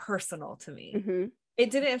 it felt personal to me. Mm-hmm. It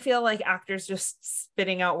didn't feel like actors just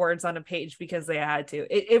spitting out words on a page because they had to.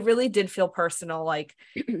 It really did feel personal, like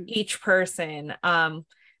each person.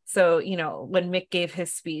 So, you know, when Mick gave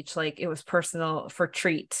his speech, like it was personal for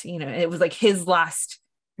Treat, you know, it was like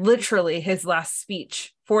literally his last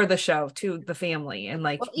speech for the show to the family, and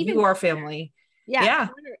like, even your family. Yeah.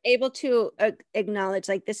 We were able to acknowledge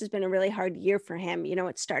like this has been a really hard year for him. You know,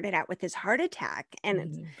 it started out with his heart attack,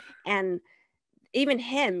 and and even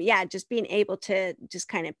him, just being able to just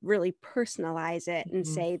kind of really personalize it and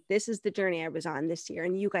say, this is the journey I was on this year,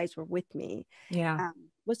 and you guys were with me.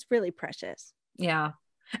 Was really precious. Yeah.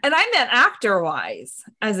 And I meant actor wise,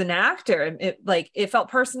 as an actor, it felt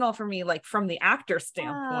personal for me, like from the actor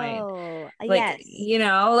standpoint, like, you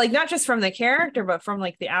know, like not just from the character, but from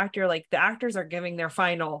like the actor, like the actors are giving their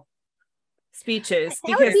final speeches.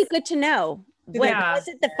 That would be good to know. Was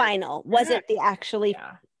it the final? Was it the actually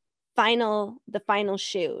the final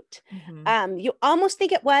shoot? You almost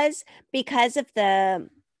think it was, because of the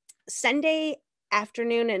Sunday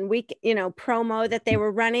afternoon and week, you know, promo that they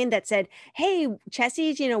were running that said, hey,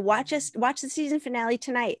 Chessies, you know, watch the season finale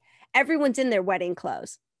tonight. Everyone's in their wedding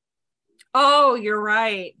clothes. Oh, you're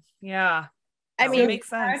right. Yeah. I mean, it makes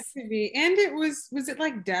sense. And it was it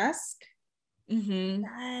like dusk?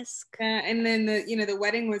 Dusk. And then the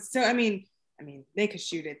wedding was, so I mean they could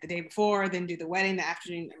shoot it the day before, then do the wedding the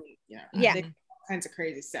afternoon. I mean, all kinds of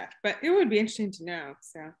crazy stuff, but it would be interesting to know.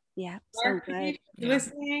 So so good.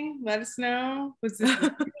 Listening, let us know. Was this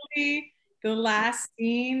really the last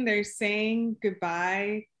scene? They're saying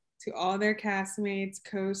goodbye to all their castmates,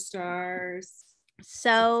 co-stars.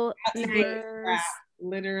 So nice.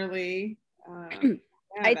 Literally.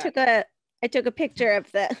 I took a picture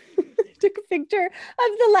of the took a picture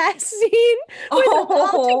of the last scene with them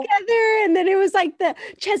all together, and then it was like the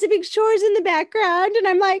Chesapeake Shores in the background, and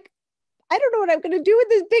I'm like, I don't know what I'm gonna do with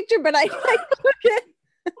this picture, but I took it.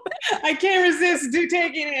 I can't resist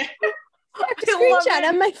taking it. Screenshot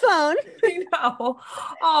on my phone. I know.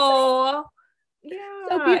 Oh, yeah.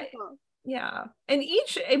 So beautiful. Yeah. And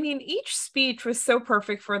each speech was so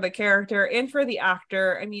perfect for the character and for the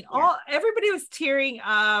actor. I mean, everybody was tearing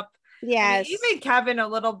up. Yes. I mean, even Kevin a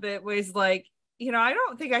little bit was like, you know, I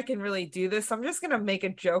don't think I can really do this. I'm just gonna make a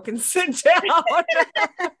joke and sit down.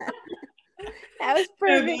 That was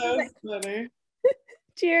perfect. That was funny.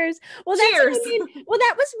 Cheers. Well, that's what I mean. Well,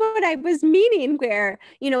 that was what I was meaning, where,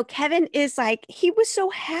 you know, Kevin is like, he was so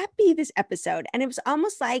happy this episode. And it was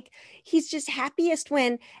almost like he's just happiest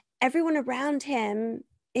when everyone around him,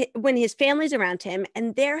 when his family's around him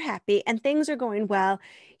and they're happy and things are going well,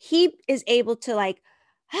 he is able to like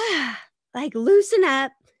loosen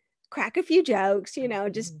up, crack a few jokes, you know,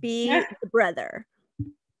 just be the brother.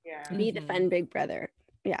 Be the fun big brother.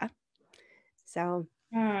 Yeah. So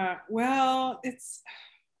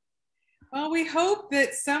we hope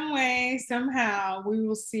that some way, somehow we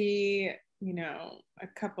will see, you know, a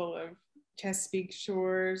couple of Chesapeake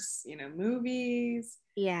Shores, you know, movies.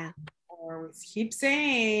 Yeah. Or we keep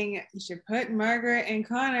saying you should put Margaret and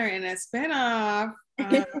Connor in a spinoff.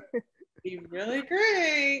 Be really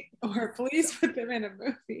great. Or please put them in a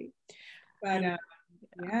movie. But it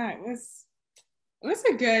was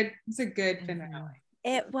a good finale.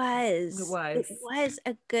 It was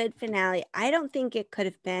a good finale. I don't think it could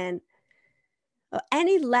have been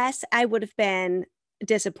any less. I would have been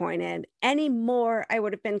disappointed. Any more, I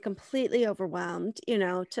would have been completely overwhelmed, you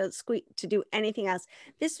know, to do anything else.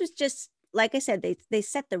 This was just, like I said, they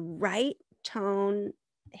set the right tone,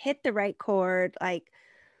 hit the right chord. Like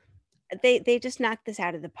they just knocked this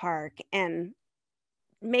out of the park, and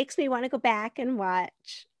makes me want to go back and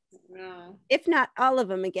watch, if not all of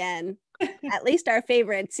them again. At least our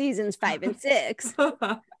favorite seasons 5 and 6,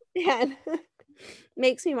 and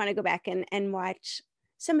makes me want to go back and watch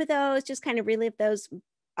some of those, just kind of relive those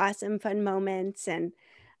awesome, fun moments. And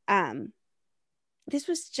this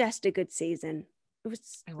was just a good season.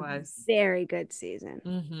 It was very good season.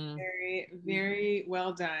 Very, very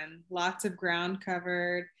well done. Lots of ground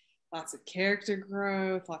covered, lots of character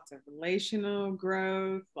growth, lots of relational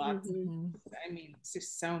growth, lots of, I mean, it's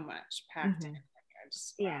just so much packed in.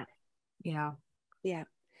 Yeah. Yeah.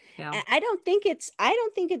 I don't think it's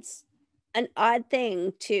an odd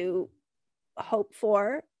thing to hope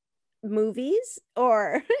for movies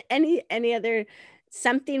or any other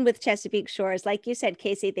something with Chesapeake Shores. Like you said,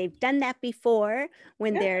 Kaycee, they've done that before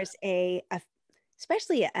when there's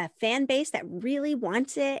especially a fan base that really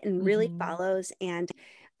wants it and really follows. And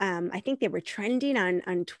I think they were trending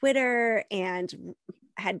on Twitter and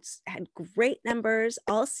had great numbers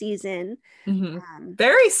all season.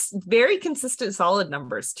 Very, very consistent, solid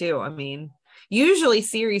numbers too. I mean, usually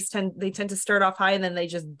series tend to start off high and then they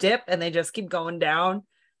just dip and they just keep going down.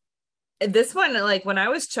 This one, like when I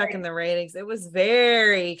was checking the ratings, it was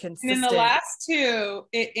very consistent. And in the last two,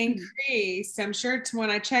 it increased. I'm sure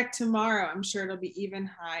when I check tomorrow, I'm sure it'll be even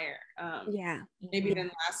higher. Maybe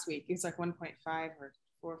than last week. It's like 1.5 or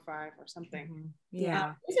 4 or 5 or something.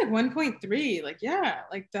 It's like 1.3. Like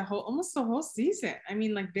like almost the whole season. I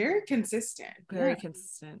mean, like very consistent. Very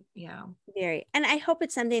consistent. Yeah. Very. And I hope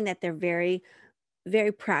it's something that they're very,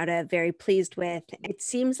 very proud of, very pleased with. It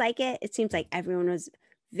seems like it. It seems like everyone was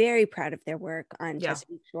very proud of their work on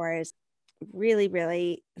Chesapeake Shores. Really,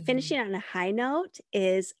 really finishing on a high note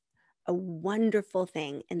is a wonderful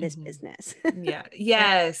thing in this business.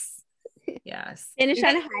 Yes. Finish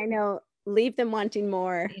on a high note, leave them wanting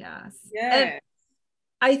more. And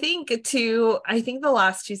I think the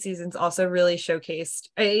last 2 seasons also really showcased,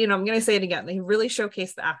 I'm going to say it again, they really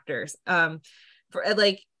showcased the actors. For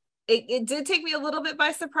like, it did take me a little bit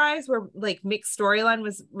by surprise where like Mick's storyline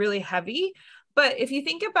was really heavy. But if you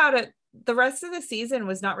think about it, the rest of the season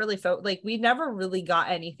was not really we never really got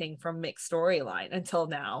anything from Mick's storyline until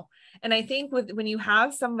now. And I think when you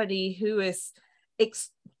have somebody who is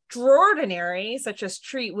extraordinary, such as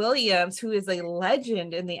Treat Williams, who is a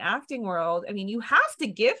legend in the acting world, I mean, you have to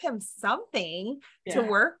give him something to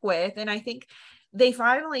work with. And I think they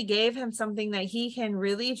finally gave him something that he can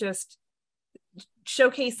really just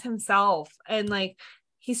showcase himself. And like,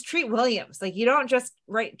 he's Treat Williams. Like, you don't just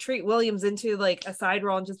write Treat Williams into like a side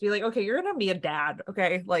role and just be like, okay, you're gonna be a dad,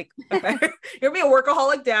 okay, like, okay. You're gonna be a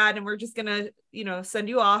workaholic dad and we're just gonna send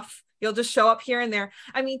you off. You'll just show up here and there.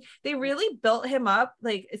 I mean, they really built him up.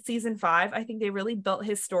 Like season 5, I think they really built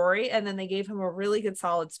his story, and then they gave him a really good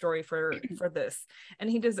solid story for this. And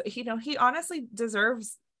he does, he honestly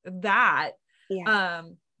deserves that.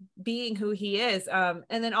 Being who he is. And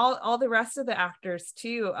then all the rest of the actors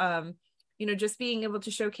too, just being able to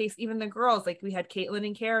showcase even the girls, like we had Caitlin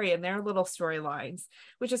and Kari and their little storylines,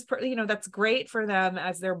 which is, that's great for them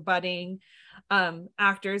as they're budding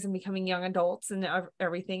actors and becoming young adults and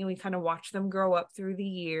everything. And we kind of watch them grow up through the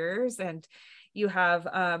years. And you have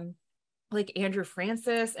like Andrew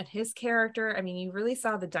Francis and his character. I mean, you really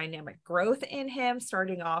saw the dynamic growth in him,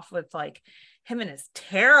 starting off with like him and his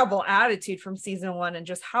terrible attitude from season 1 and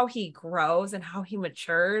just how he grows and how he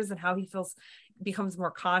matures and how he becomes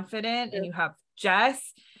more confident. And you have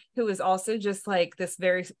Jess, who is also just like this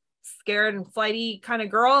very scared and flighty kind of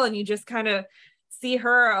girl, and you just kind of see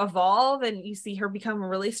her evolve and you see her become a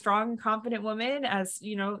really strong, confident woman as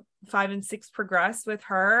 5 and 6 progress with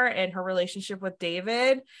her and her relationship with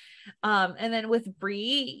David. And then with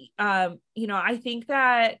Bree, I think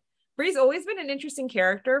that Bree's always been an interesting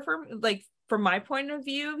character from my point of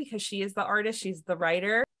view, because she is the artist, she's the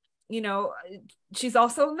writer. She's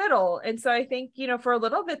also middle. And so I think, for a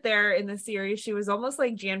little bit there in the series, she was almost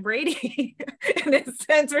like Jan Brady in a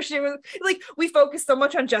sense, where she was like, we focused so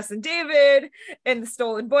much on Jess and David and the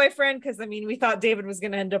stolen boyfriend, because I mean, we thought David was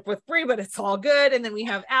going to end up with Bree, but it's all good. And then we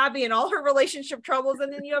have Abby and all her relationship troubles.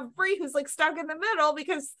 And then you have Bree, who's like stuck in the middle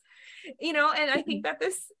because, and I think that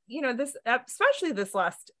this, especially this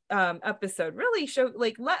last episode really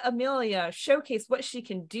let Amelia showcase what she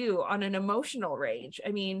can do on an emotional range.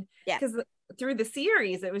 I mean, because through the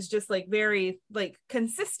series, it was just like very like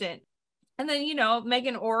consistent. And then,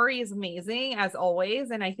 Megan Ory is amazing as always.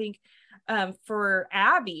 And I think for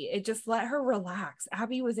Abby, it just let her relax.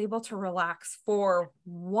 Abby was able to relax for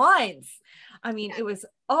once. I mean, it was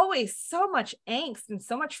always so much angst and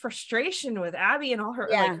so much frustration with Abby and all her,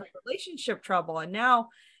 like, her relationship trouble. And now,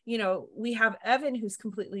 we have Evan, who's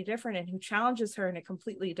completely different and who challenges her in a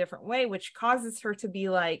completely different way, which causes her to be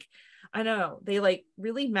like, I don't know, they like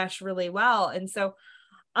really mesh really well. And so,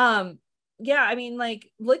 I mean,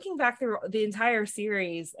 like looking back through the entire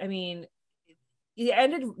series, I mean,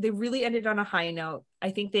 they really ended on a high note. I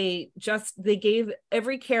think they gave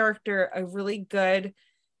every character a really good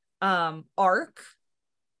arc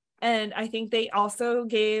And I think they also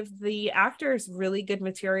gave the actors really good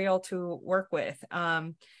material to work with.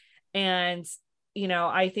 And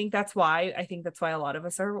I think that's why a lot of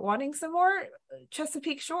us are wanting some more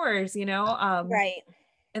Chesapeake Shores, Right.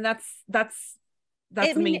 And that's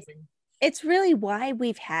amazing. It's really why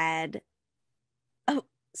we've had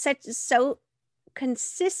so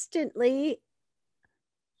consistently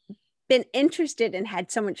been interested and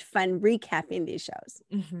had so much fun recapping these shows.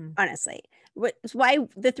 Honestly, it's why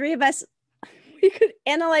the three of us, we could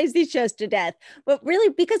analyze these shows to death, but really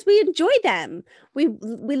because we enjoy them. We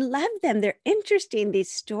love them. They're interesting.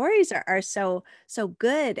 These stories are so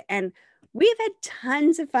good, and we've had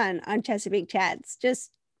tons of fun on Chesapeake Chats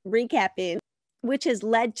just recapping, which has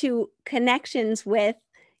led to connections with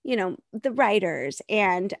the writers,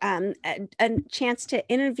 and a chance to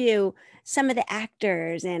interview some of the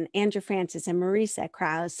actors, and Andrew Francis and Marisa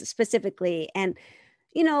Krause specifically, and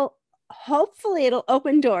hopefully it'll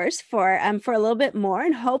open doors for a little bit more,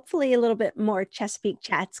 and hopefully a little bit more Chesapeake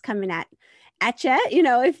Chats coming at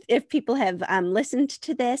you, if people have listened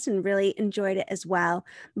to this and really enjoyed it as well.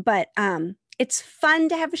 But it's fun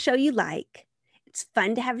to have a show you like. It's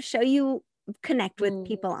fun to have a show you connect with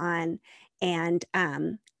people on, and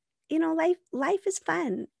life is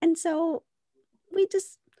fun, and so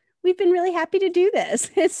we've been really happy to do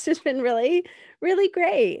this. It's just been really, really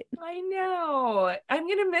great. I know. I'm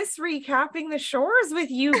gonna miss recapping the shores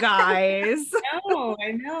with you guys.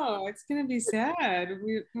 I know. It's gonna be sad.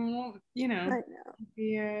 We won't, be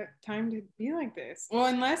time to be like this. Well,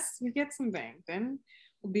 unless we get something, then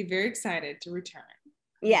we'll be very excited to return.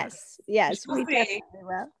 Yes, we definitely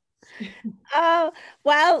will. Oh,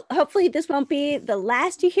 well, hopefully this won't be the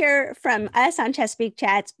last you hear from us on Chesapeake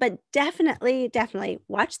Chats, but definitely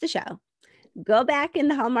watch the show. Go back in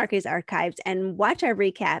the Hallmarkies archives and watch our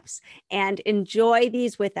recaps and enjoy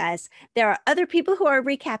these with us. There are other people who are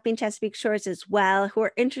recapping Chesapeake Shores as well, who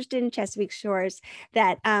are interested in Chesapeake Shores,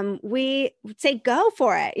 that we say go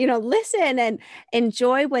for it. Listen and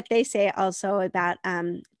enjoy what they say also about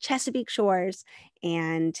Chesapeake Shores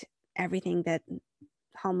and everything that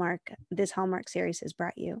this Hallmark series has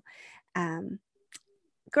brought you.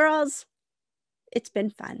 Girls, it's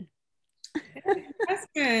been fun. That's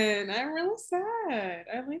good. I'm really sad.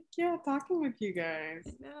 I like talking with you guys.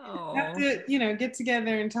 No. Have to get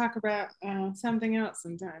together and talk about something else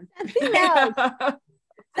sometime.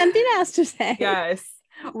 Something else to say. Yes.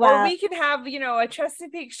 Well, or we can have a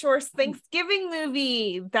Chesapeake Shores Thanksgiving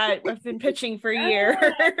movie that I've been pitching for years.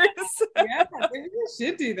 Yeah, maybe we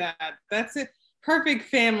should do that. That's a perfect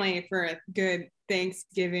family for a good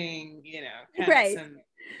Thanksgiving, right.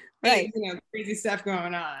 Right. Crazy stuff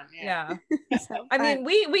going on. Yeah. I mean,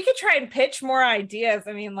 we could try and pitch more ideas.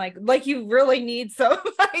 I mean, like you really need some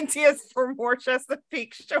ideas for more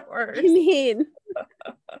Chesapeake Shores. I mean,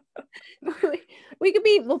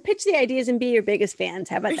 we'll pitch the ideas and be your biggest fans.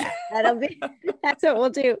 How about that? That's what we'll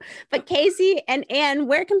do. But Kaycee and Ann,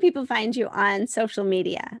 where can people find you on social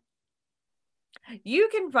media? You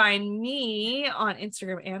can find me on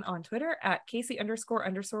Instagram and on Twitter at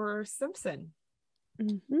Kaycee__Simpson.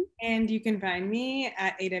 Mm-hmm. And you can find me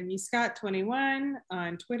at awscott21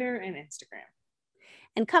 on Twitter and Instagram.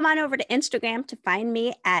 And come on over to Instagram to find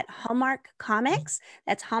me at Hallmark Comics.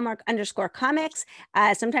 That's Hallmark_comics.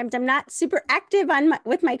 Sometimes I'm not super active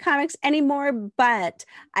with my comics anymore, but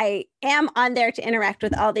I am on there to interact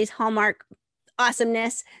with all these Hallmark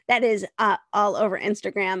awesomeness that is all over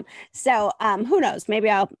Instagram. So who knows? Maybe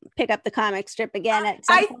I'll pick up the comic strip again at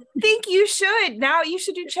some point. I think you should. Now you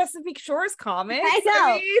should do Chesapeake Shores comics.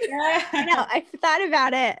 I know. I thought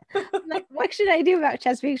about it. I'm like, what should I do about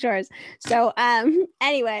Chesapeake Shores? So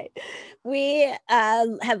anyway, we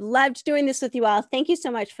have loved doing this with you all. Thank you so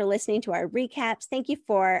much for listening to our recaps. Thank you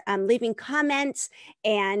for leaving comments,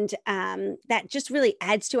 and that just really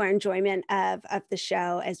adds to our enjoyment of the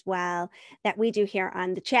show as well, that we do here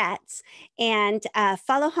on the chats. And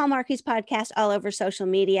follow Hallmarkies podcast all over social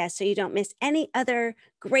media so you don't miss any other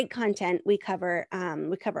great content. We cover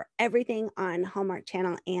everything on Hallmark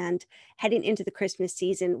Channel, and heading into the Christmas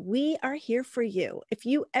season, we are here for you. If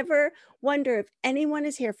you ever wonder if anyone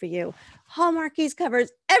is here for you, Hallmarkies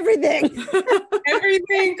covers everything.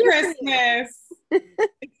 Everything Christmas.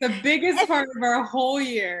 It's the biggest part of our whole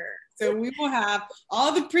year. So we will have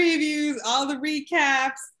all the previews, all the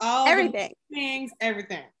recaps, all everything. The things,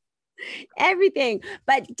 everything.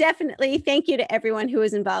 But definitely thank you to everyone who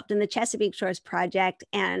was involved in the Chesapeake Shores project,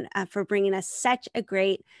 and for bringing us such a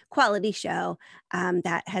great quality show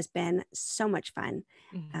that has been so much fun.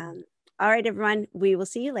 Mm-hmm. All right, everyone, we will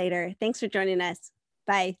see you later. Thanks for joining us.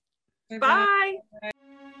 Bye. Bye. Bye.